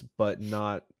right, but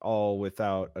not all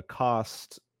without a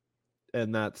cost,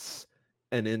 and that's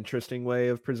an interesting way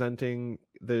of presenting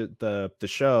the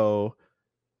show.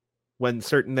 When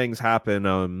certain things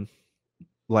happen,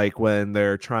 like when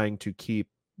they're trying to keep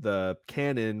the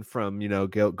cannon from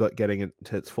getting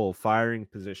into its full firing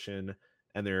position,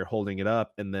 and they're holding it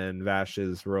up, and then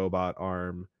Vash's robot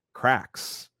arm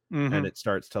cracks and Hmm. it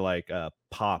starts to like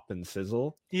pop and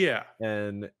sizzle, Yeah.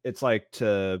 and it's like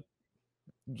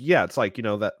it's like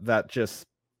that just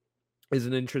is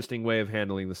an interesting way of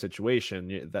handling the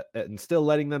situation, that and still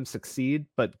letting them succeed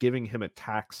but giving him a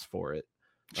tax for it,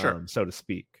 Sure. so to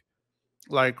speak.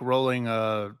 Like rolling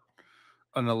an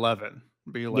 11.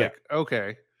 Be Yeah. like,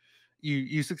 okay,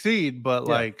 you succeed, but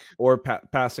Yeah, like, or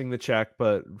passing the check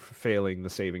but failing the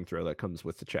saving throw that comes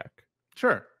with the check.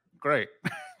 sure, great.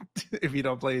 If you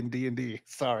don't play in D&D,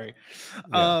 sorry.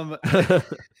 Yeah. Um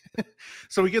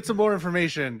so we get some more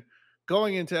information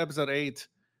going into episode 8,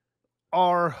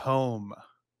 our home.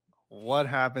 What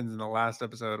happens in the last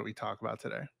episode we talk about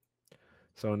today?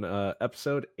 So in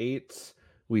episode 8,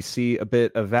 we see a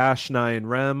bit of Vash, Nye, and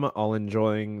Rem all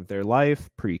enjoying their life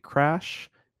pre-crash,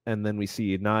 and then we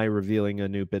see Nye revealing a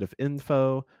new bit of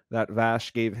info that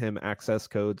Vash gave him access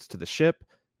codes to the ship,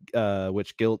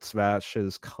 which guilts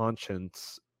Vash's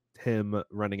conscience, him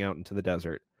running out into the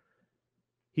desert.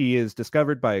 He is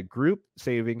discovered by a group,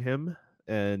 saving him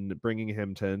and bringing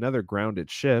him to another grounded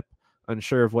ship.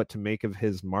 Unsure of what to make of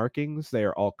his markings, they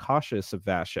are all cautious of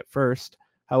Vash at first.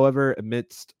 However,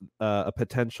 amidst a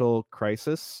potential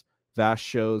crisis, Vash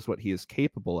shows what he is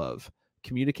capable of,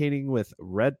 communicating with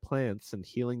red plants and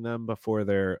healing them before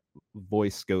their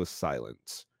voice goes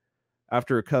silent.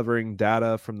 After recovering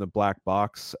data from the black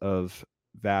box of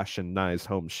Vash and Nye's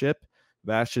home ship,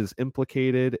 Vash is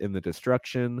implicated in the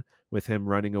destruction, with him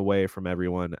running away from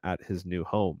everyone at his new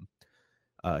home.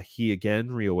 He again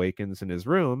reawakens in his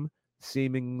room,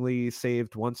 seemingly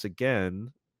saved once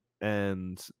again,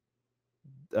 and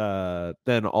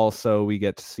then also we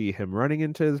get to see him running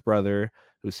into his brother,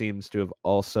 who seems to have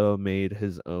also made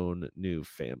his own new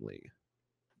family.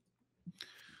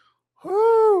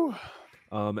 Woo!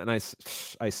 And I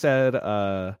said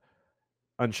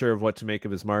unsure of what to make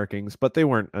of his markings, but they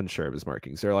weren't unsure of his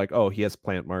markings. They're like, oh, he has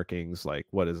plant markings. Like,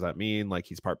 what does that mean? Like,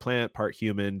 he's part plant, part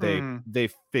human. They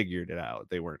figured it out.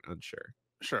 They weren't unsure.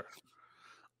 Sure.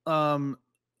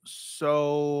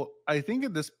 So I think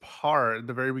at this part, at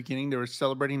the very beginning, they were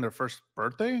celebrating their first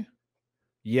birthday.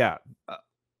 Yeah.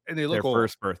 And they look their old.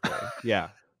 First birthday. Yeah.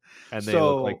 And they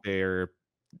look like they're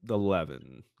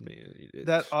 11.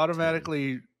 That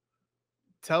automatically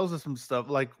tells us some stuff.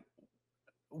 Like,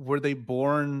 were they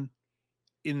born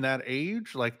in that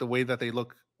age? Like the way that they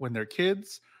look when they're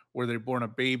kids? Were they born a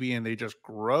baby and they just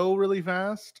grow really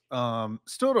fast?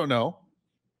 Still don't know.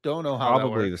 Don't know how that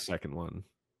works. Probably the second one.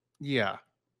 Yeah.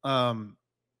 I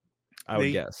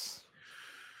would guess.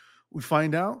 We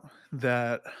find out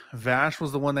that Vash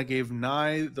was the one that gave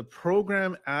Nye the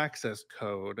program access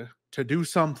code to do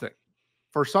something.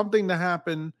 For something to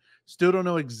happen. Still don't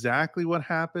know exactly what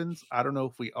happens. I don't know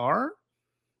if we are.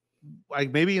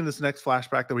 Like maybe in this next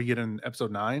flashback that we get in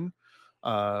episode 9,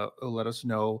 it'll let us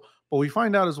know. But we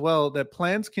find out as well that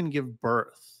plants can give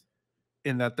birth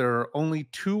in that there are only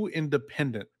 2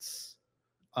 independents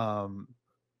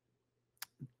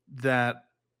that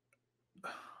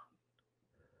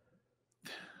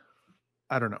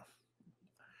I don't know.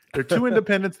 There are 2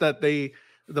 independents that the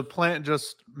plant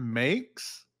just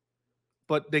makes,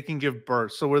 but they can give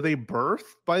birth. So were they birthed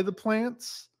by the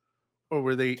plants or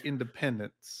were they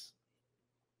independents?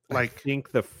 Like, I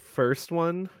think the first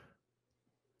one.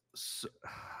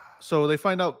 So they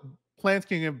find out plants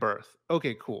can give birth.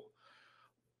 Okay, cool.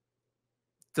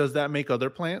 Does that make other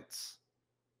plants?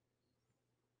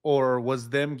 Or was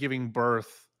them giving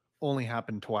birth only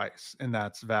happened twice, and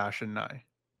that's Vash and Nye?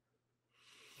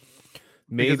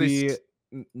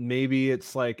 Maybe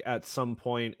it's like at some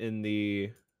point in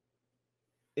the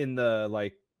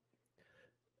like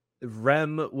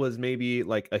Rem was maybe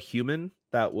like a human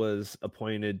that was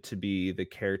appointed to be the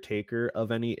caretaker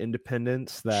of any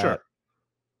independents that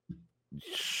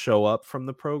show up from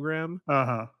the program.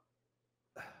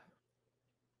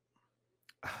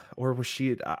 Or was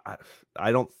she?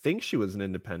 I don't think she was an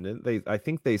independent. I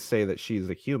think they say that she's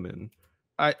a human.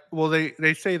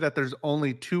 They say that there's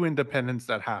only 2 independents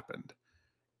that happened,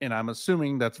 and I'm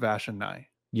assuming that's Vash and Nye.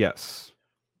 Yes.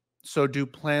 So do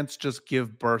plants just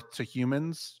give birth to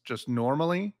humans just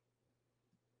normally?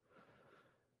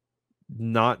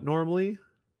 Not normally.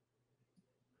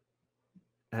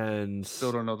 And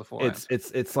still don't know the full answer.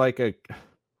 It's like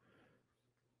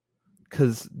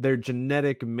because their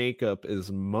genetic makeup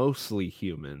is mostly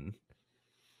human.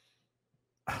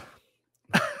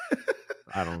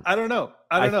 I don't know.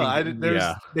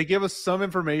 They give us some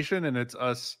information and it's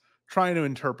us trying to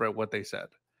interpret what they said.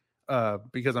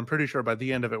 Because I'm pretty sure by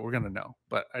the end of it we're gonna know.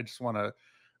 But I just want to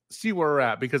see where we're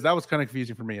at because that was kind of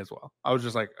confusing for me as well. I was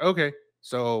just like, okay,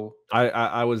 so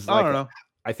I was like, I don't know.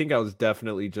 I think I was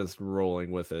definitely just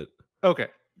rolling with it. Okay,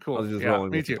 cool. I was just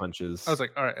rolling with the punches. I was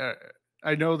like, all right,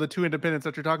 I know the 2 independents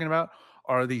that you're talking about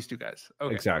are these 2 guys.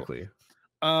 Okay, exactly.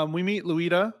 Cool. We meet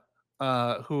Luida,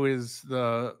 who is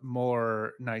the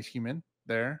more nice human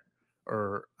there,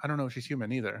 or I don't know if she's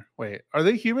human either. Wait, are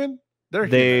they human? They're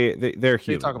human. They're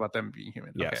human. They talk about them being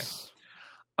human. Yes.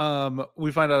 Okay.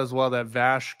 We find out as well that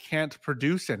Vash can't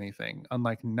produce anything,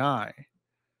 unlike Nye.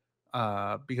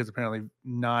 Because apparently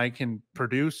Nye can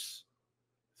produce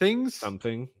things.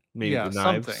 Something. Maybe the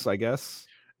knives, something. I guess.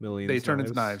 Millions. They turn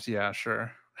into knives. Yeah,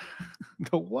 sure.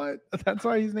 The what? That's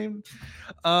why he's named.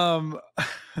 But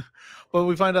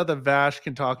we find out that Vash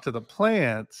can talk to the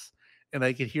plants and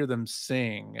they can hear them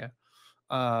sing.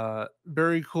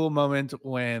 Very cool moment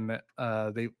when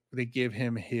they give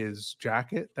him his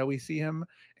jacket that we see him,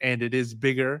 and it is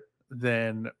bigger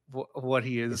than what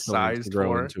he is sized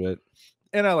for. Into it.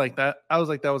 And I like that. I was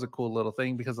like, that was a cool little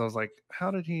thing because I was like,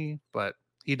 how did he? But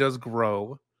he does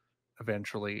grow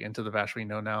eventually into the Vash we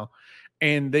know now.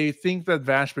 And they think that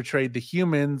Vash betrayed the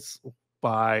humans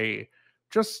by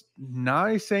just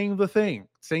not saying the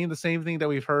same thing that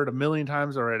we've heard a million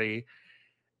times already.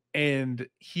 And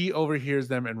he overhears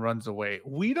them and runs away.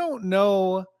 We don't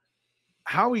know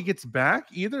how he gets back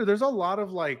either. There's a lot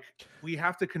of like, we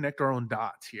have to connect our own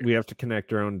dots here. We have to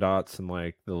connect our own dots in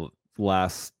like the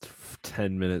last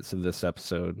 10 minutes of this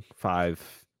episode, 5-7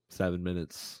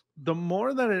 minutes. The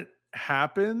more that it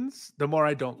happens, the more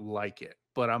I don't like it,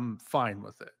 but I'm fine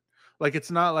with it. Like,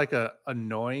 it's not like a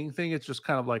annoying thing. It's just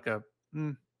kind of like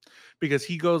because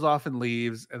he goes off and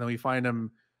leaves, and then we find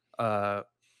him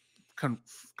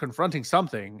confronting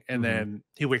something, and then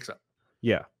he wakes up.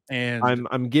 Yeah. And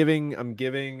I'm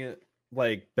giving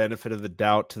like benefit of the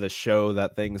doubt to the show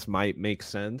that things might make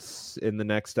sense in the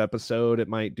next episode. It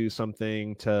might do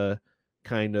something to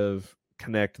kind of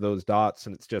connect those dots,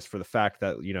 and it's just for the fact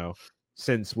that, you know,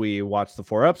 since we watch the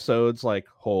 4 episodes, like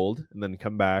hold and then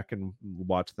come back and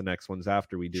watch the next ones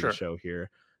after we do the show here.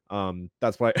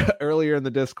 That's why earlier in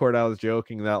the Discord I was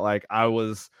joking that like I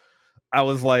was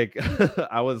like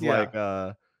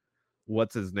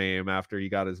what's his name after he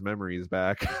got his memories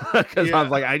back, because I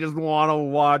was like, I just want to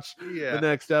watch the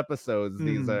next episodes.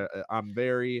 These are, I'm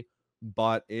very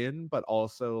bought in, but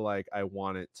also like I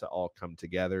want it to all come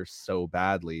together so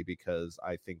badly, because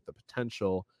I think the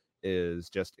potential is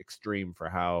just extreme for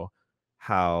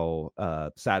how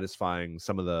satisfying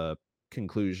some of the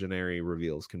conclusionary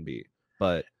reveals can be.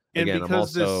 But again, I'm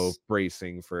also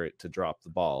bracing for it to drop the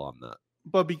ball on that.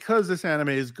 But because this anime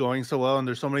is going so well and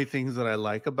there's so many things that I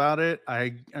like about it,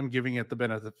 I'm giving it the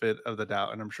benefit of the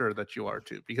doubt, and I'm sure that you are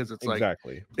too, because it's like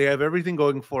they have everything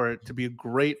going for it to be a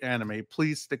great anime.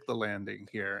 Please stick the landing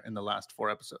here in the last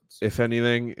 4 episodes. If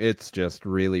anything, it's just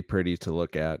really pretty to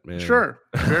look at, man. Sure.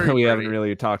 We haven't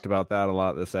really talked about that a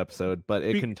lot this episode, but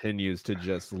it continues to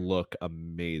just look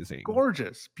amazing.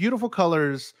 Gorgeous. Beautiful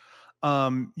colors.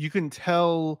 You can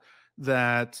tell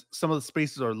that some of the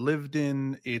spaces are lived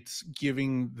in. It's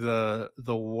giving the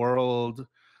world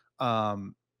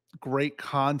great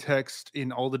context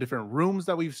in all the different rooms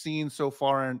that we've seen so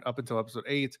far and up until episode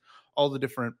 8, all the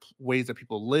different ways that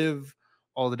people live,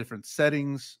 all the different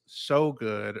settings. So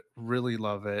good. Really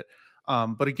love it.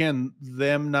 But again,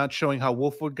 them not showing how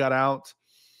Wolfwood got out.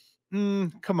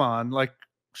 Come on, like,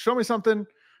 show me something.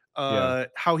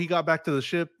 How he got back to the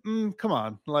ship. Come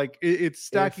on, like it's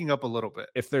stacking up a little bit.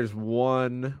 If there's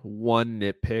one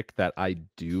nitpick that I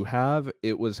do have,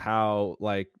 it was how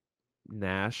like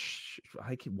Nash.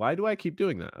 Why do I keep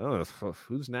doing that? Oh,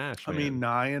 who's Nash? Man? I mean,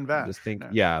 Nye and Vash. Just think,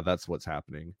 yeah, that's what's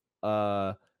happening.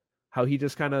 How he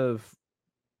just kind of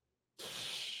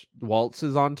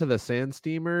waltzes onto the sand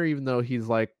steamer, even though he's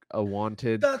like a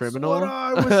wanted criminal. That's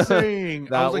what I was saying.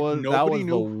 that was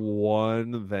the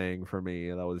one thing for me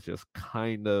that was just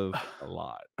kind of a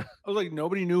lot. I was like,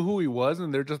 nobody knew who he was,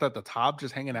 and they're just at the top,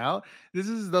 just hanging out. This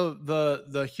is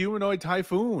the humanoid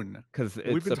typhoon, because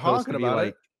we've been talking about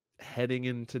like heading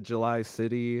into July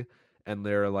City, and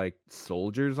there are like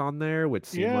soldiers on there, which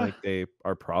seem like they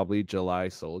are probably July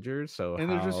soldiers. So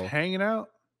they're just hanging out.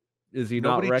 Is he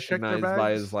not recognized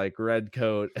by his like red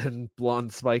coat and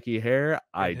blonde spiky hair?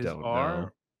 I don't know.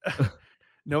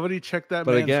 Nobody checked that.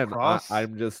 But again,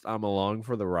 I'm along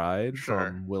for the ride, so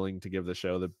I'm willing to give the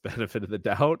show the benefit of the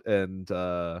doubt and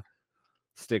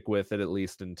stick with it at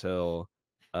least until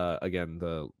again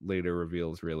the later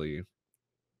reveals really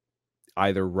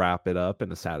either wrap it up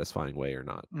in a satisfying way or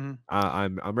not.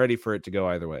 I'm ready for it to go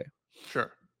either way.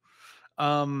 Sure.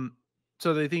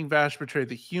 So they think Vash betrayed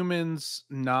the humans.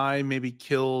 Nye maybe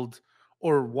killed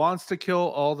or wants to kill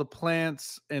all the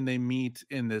plants, and they meet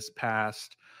in this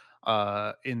past,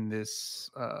 in this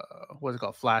what's it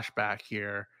called, flashback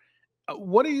here.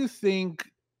 What do you think?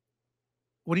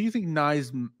 What do you think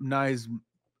Nye's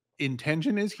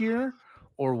intention is here,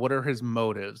 or what are his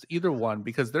motives? Either one,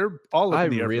 because they're all. I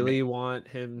really want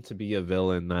him to be a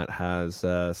villain that has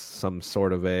some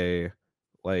sort of a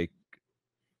like.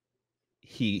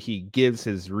 He gives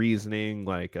his reasoning,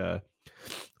 like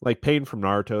Pain from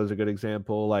Naruto is a good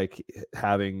example, like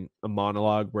having a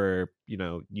monologue where, you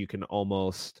know, you can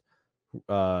almost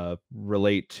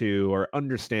relate to or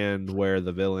understand where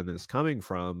the villain is coming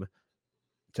from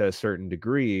to a certain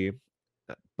degree.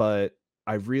 But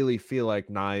I really feel like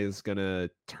Nye is gonna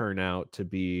turn out to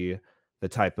be the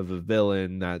type of a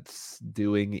villain that's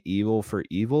doing evil for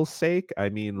evil's sake. I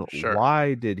mean,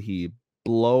 why did he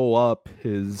blow up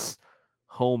his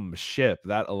home ship?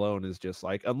 That alone is just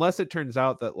like, unless it turns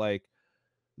out that like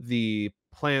the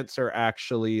plants are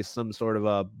actually some sort of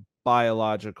a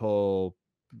biological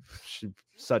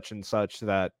such and such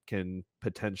that can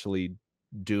potentially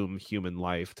doom human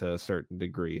life to a certain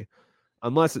degree,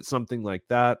 unless it's something like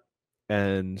that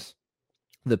and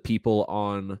the people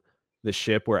on the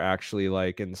ship were actually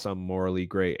like in some morally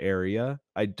gray area,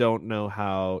 I don't know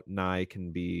how Nye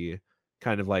can be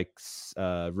kind of like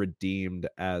redeemed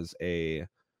as a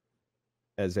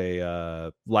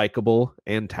likable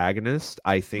antagonist.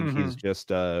 I think he's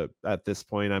just at this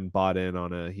point I'm bought in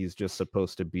on he's just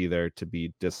supposed to be there to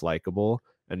be dislikable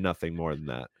and nothing more than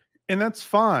that. And that's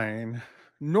fine.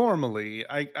 Normally,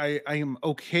 I am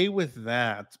okay with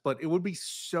that, but it would be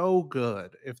so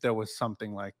good if there was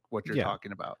something like what you're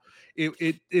talking about.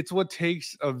 It's what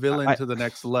takes a villain to the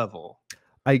next level.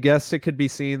 I guess it could be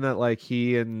seen that like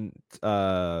he and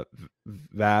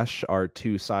Vash are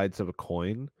two sides of a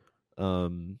coin,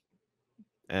 and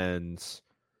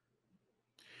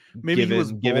maybe he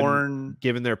was born.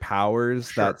 given their powers,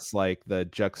 Sure. that's like the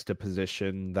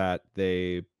juxtaposition that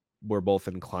they were both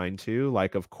inclined to.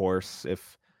 Like, of course,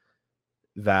 if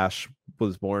Vash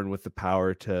was born with the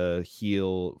power to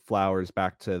heal flowers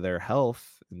back to their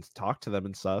health and talk to them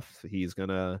and stuff, he's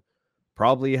gonna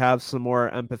probably have some more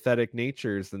empathetic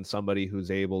natures than somebody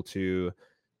who's able to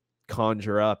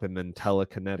conjure up and then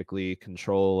telekinetically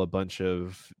control a bunch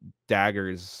of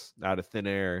daggers out of thin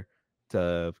air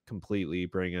to completely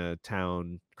bring a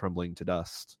town crumbling to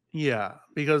dust. Yeah,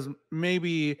 because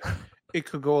maybe it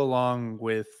could go along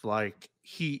with like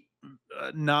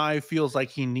Nye feels like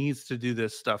he needs to do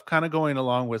this stuff, kind of going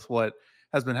along with what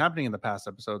has been happening in the past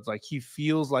episodes. Like he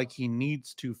feels like he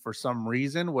needs to for some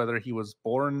reason, whether he was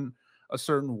born a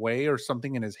certain way or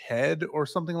something in his head or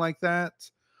something like that,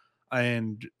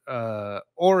 and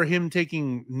or him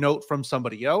taking note from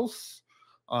somebody else,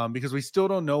 because we still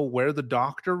don't know where the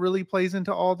doctor really plays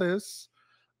into all this.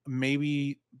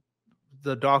 Maybe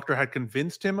the doctor had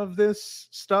convinced him of this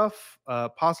stuff,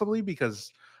 possibly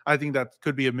because I think that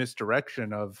could be a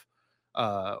misdirection of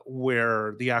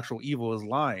where the actual evil is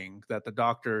lying. That the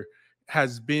doctor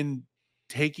has been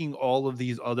taking all of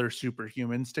these other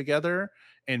superhumans together,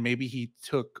 and maybe he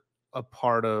took a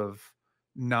part of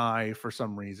Nye for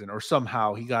some reason, or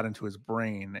somehow he got into his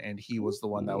brain, and he was the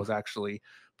one that Ooh, was actually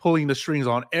pulling the strings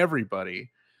on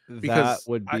everybody. that Because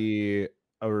would I, be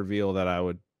a reveal that I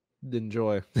would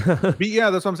enjoy. Yeah,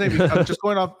 that's what I'm saying. I'm just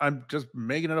going off. I'm just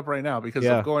making it up right now because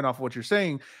of Yeah, going off what you're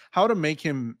saying. How to make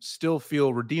him still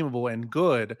feel redeemable and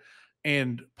good,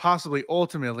 and possibly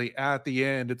ultimately at the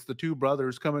end, it's the two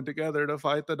brothers coming together to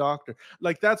fight the doctor.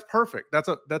 Like that's perfect. That's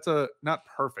a not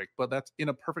perfect, but that's in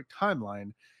a perfect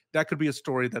timeline. That could be a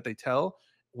story that they tell.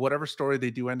 Whatever story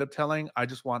they do end up telling, I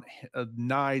just want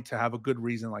Nye to have a good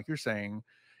reason, like you're saying,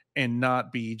 and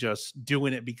not be just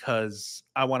doing it because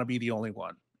I want to be the only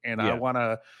one and I yeah. want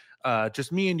to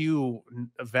just me and you,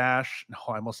 Vash. No,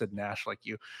 I almost said Nash like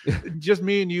you. Just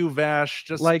me and you, Vash.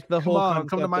 Just Like the come whole on,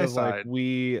 come to concept my of like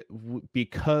side.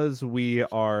 because we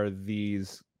are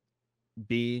these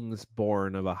beings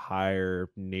born of a higher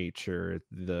nature,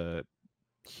 the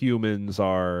humans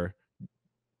are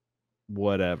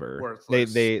whatever.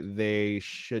 Worthless. They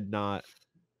should not,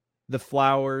 the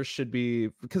flowers should be,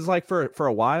 because like for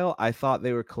a while I thought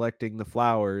they were collecting the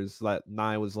flowers that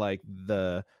Nye was like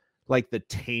the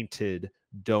tainted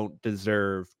don't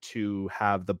deserve to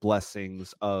have the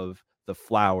blessings of the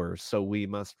flowers, so we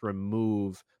must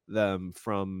remove them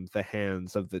from the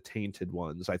hands of the tainted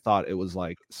ones. I thought it was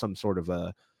like some sort of a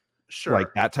like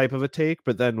Sure. that type of a take.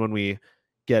 But then when we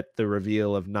get the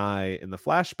reveal of Nye in the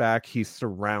flashback, he's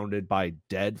surrounded by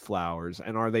dead flowers.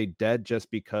 And are they dead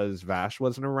just because Vash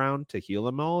wasn't around to heal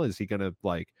them all? Is he gonna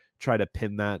like try to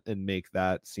pin that and make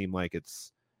that seem like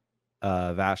it's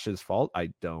Vash's fault?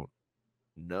 I don't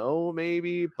know,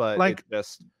 maybe, but it Like,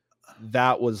 just,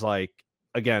 that was like,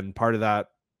 again, part of that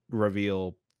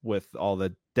reveal with all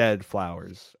the dead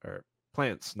flowers or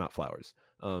plants, not flowers.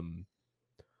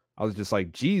 I was just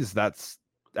like, geez, that's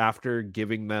after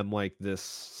giving them like this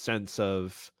sense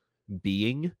of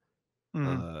being.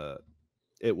 mhm. Uh,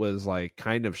 it was like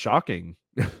kind of shocking.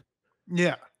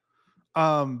 Yeah.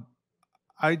 Um,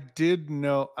 I did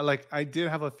know, like, I did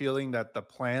have a feeling that the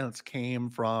plants came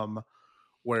from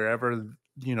wherever,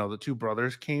 the two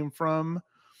brothers came from.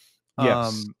 Yes,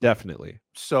 Um, definitely.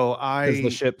 so Because the I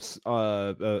ships,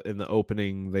 in the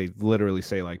opening, they literally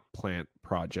say like plant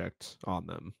project on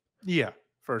them. Yeah,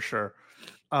 for sure.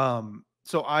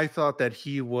 So I thought that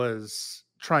he was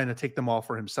trying to take them all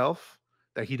for himself,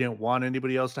 that he didn't want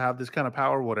anybody else to have this kind of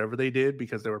power, whatever they did,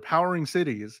 because they were powering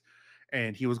cities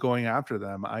and he was going after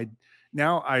them. I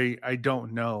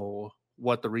don't know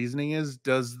what the reasoning is.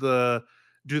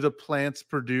 Do the plants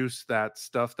produce that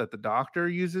stuff that the doctor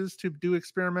uses to do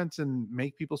experiments and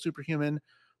make people superhuman?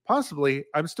 Possibly.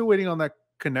 I'm still waiting on that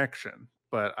connection,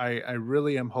 but I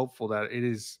really am hopeful that it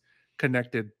is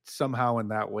connected somehow in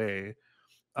that way.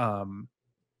 Um,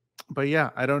 but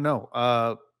yeah, I don't know.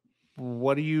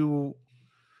 What do you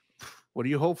what do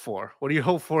you hope for? What do you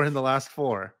hope for in the last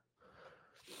four?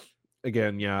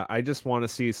 Again, yeah, I just want to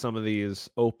see some of these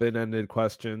open-ended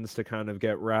questions to kind of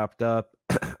get wrapped up.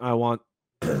 I want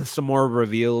some more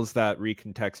reveals that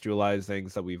recontextualize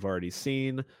things that we've already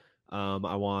seen.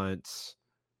 I want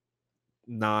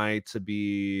Nye to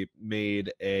be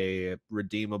made a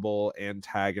redeemable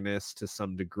antagonist to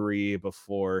some degree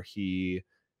before he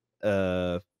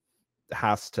uh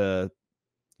has to,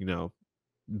 you know,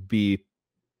 be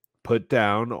put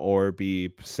down or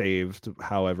be saved,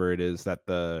 however it is that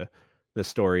the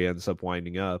story ends up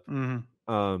winding up. Mhm.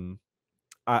 um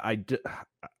I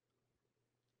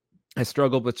I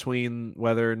struggle between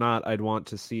whether or not I'd want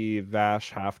to see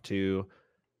Vash have to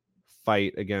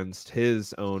fight against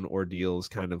his own ordeals,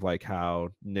 kind of like how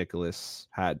Nicholas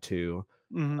had to,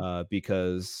 Hmm.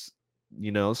 because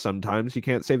sometimes you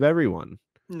can't save everyone.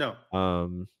 No.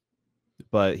 Um,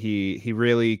 but he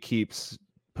really keeps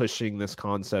pushing this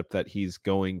concept that he's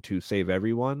going to save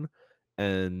everyone,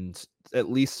 and at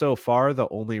least so far, the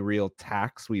only real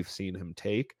tax we've seen him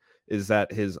take is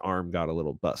that his arm got a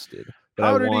little busted. But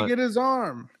I How did he want get his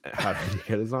arm? how did he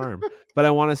get his arm? But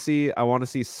I want to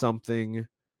see something.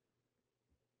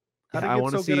 How did Yeah, he I get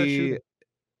want to so good at see shooting?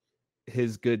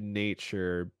 his good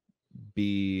nature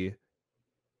be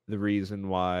the reason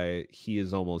why he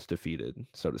is almost defeated,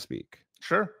 so to speak.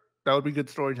 Sure. That would be good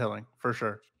storytelling for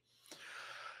sure.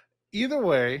 Either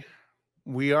way,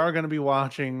 we are going to be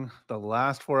watching the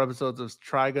last 4 episodes of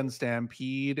Trigun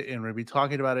Stampede, and we'll be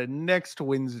talking about it next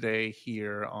Wednesday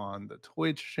here on the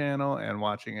Twitch channel and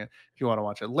watching it. If you want to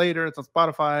watch it later, it's on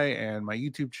Spotify and my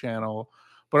YouTube channel.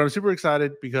 But I'm super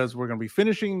excited because we're going to be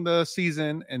finishing the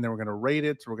season and then we're going to rate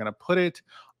it. So we're going to put it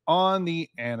on the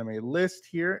anime list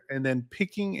here and then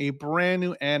picking a brand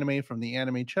new anime from the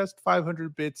anime chest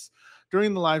 500 bits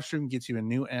during the live stream gets you a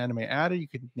new anime added. You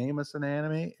can name us an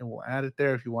anime and we'll add it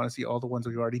there. If you want to see all the ones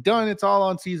we've already done, it's all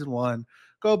on season 1.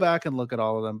 Go back and look at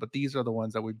all of them. But these are the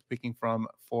ones that we'll be picking from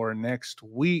for next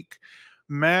week.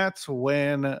 Matt,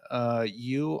 when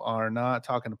you are not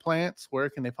talking to plants, where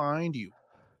can they find you?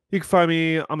 You can find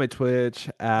me on my Twitch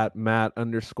at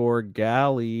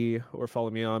Matt_Galley, or follow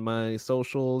me on my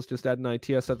socials. Just add an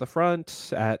ITS at the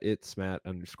front at it's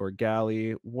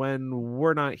Matt_Galley. When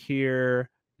we're not here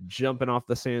jumping off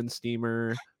the sand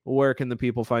steamer, where can the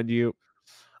people find you?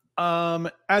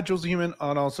 At Jules the Human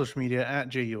on all social media, at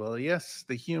JULES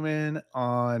the Human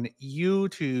on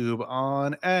YouTube,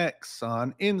 on X,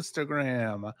 on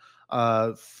Instagram.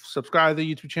 Subscribe to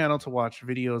the YouTube channel to watch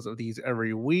videos of these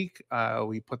every week.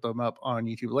 We put them up on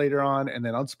YouTube later on, and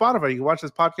then on Spotify. You can watch this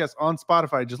podcast on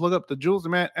Spotify. Just look up the Jules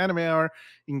and Matt Anime Hour.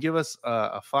 You can give us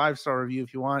a 5-star review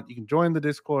if you want. You can join the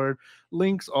Discord.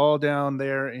 Links all down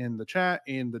there in the chat,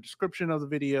 in the description of the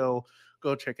video.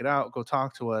 Go check it out. Go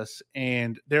talk to us.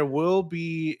 And there will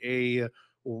be a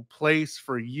place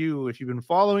for you if you've been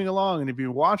following along and if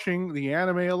you're watching the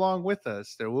anime along with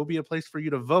us. There will be a place for you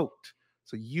to vote.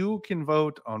 So you can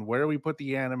vote on where we put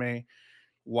the anime.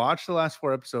 Watch the last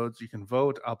 4 episodes. You can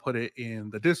vote. I'll put it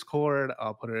in the Discord.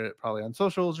 I'll put it probably on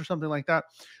socials or something like that.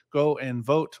 Go and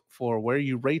vote for where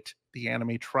you rate the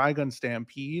anime Trigun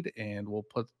Stampede, and we'll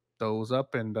put those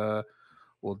up and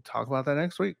we'll talk about that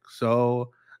next week.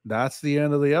 So that's the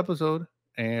end of the episode,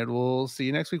 and we'll see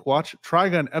you next week. Watch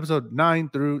Trigun episode 9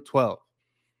 through 12.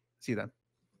 See you then.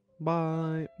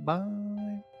 Bye.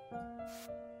 Bye.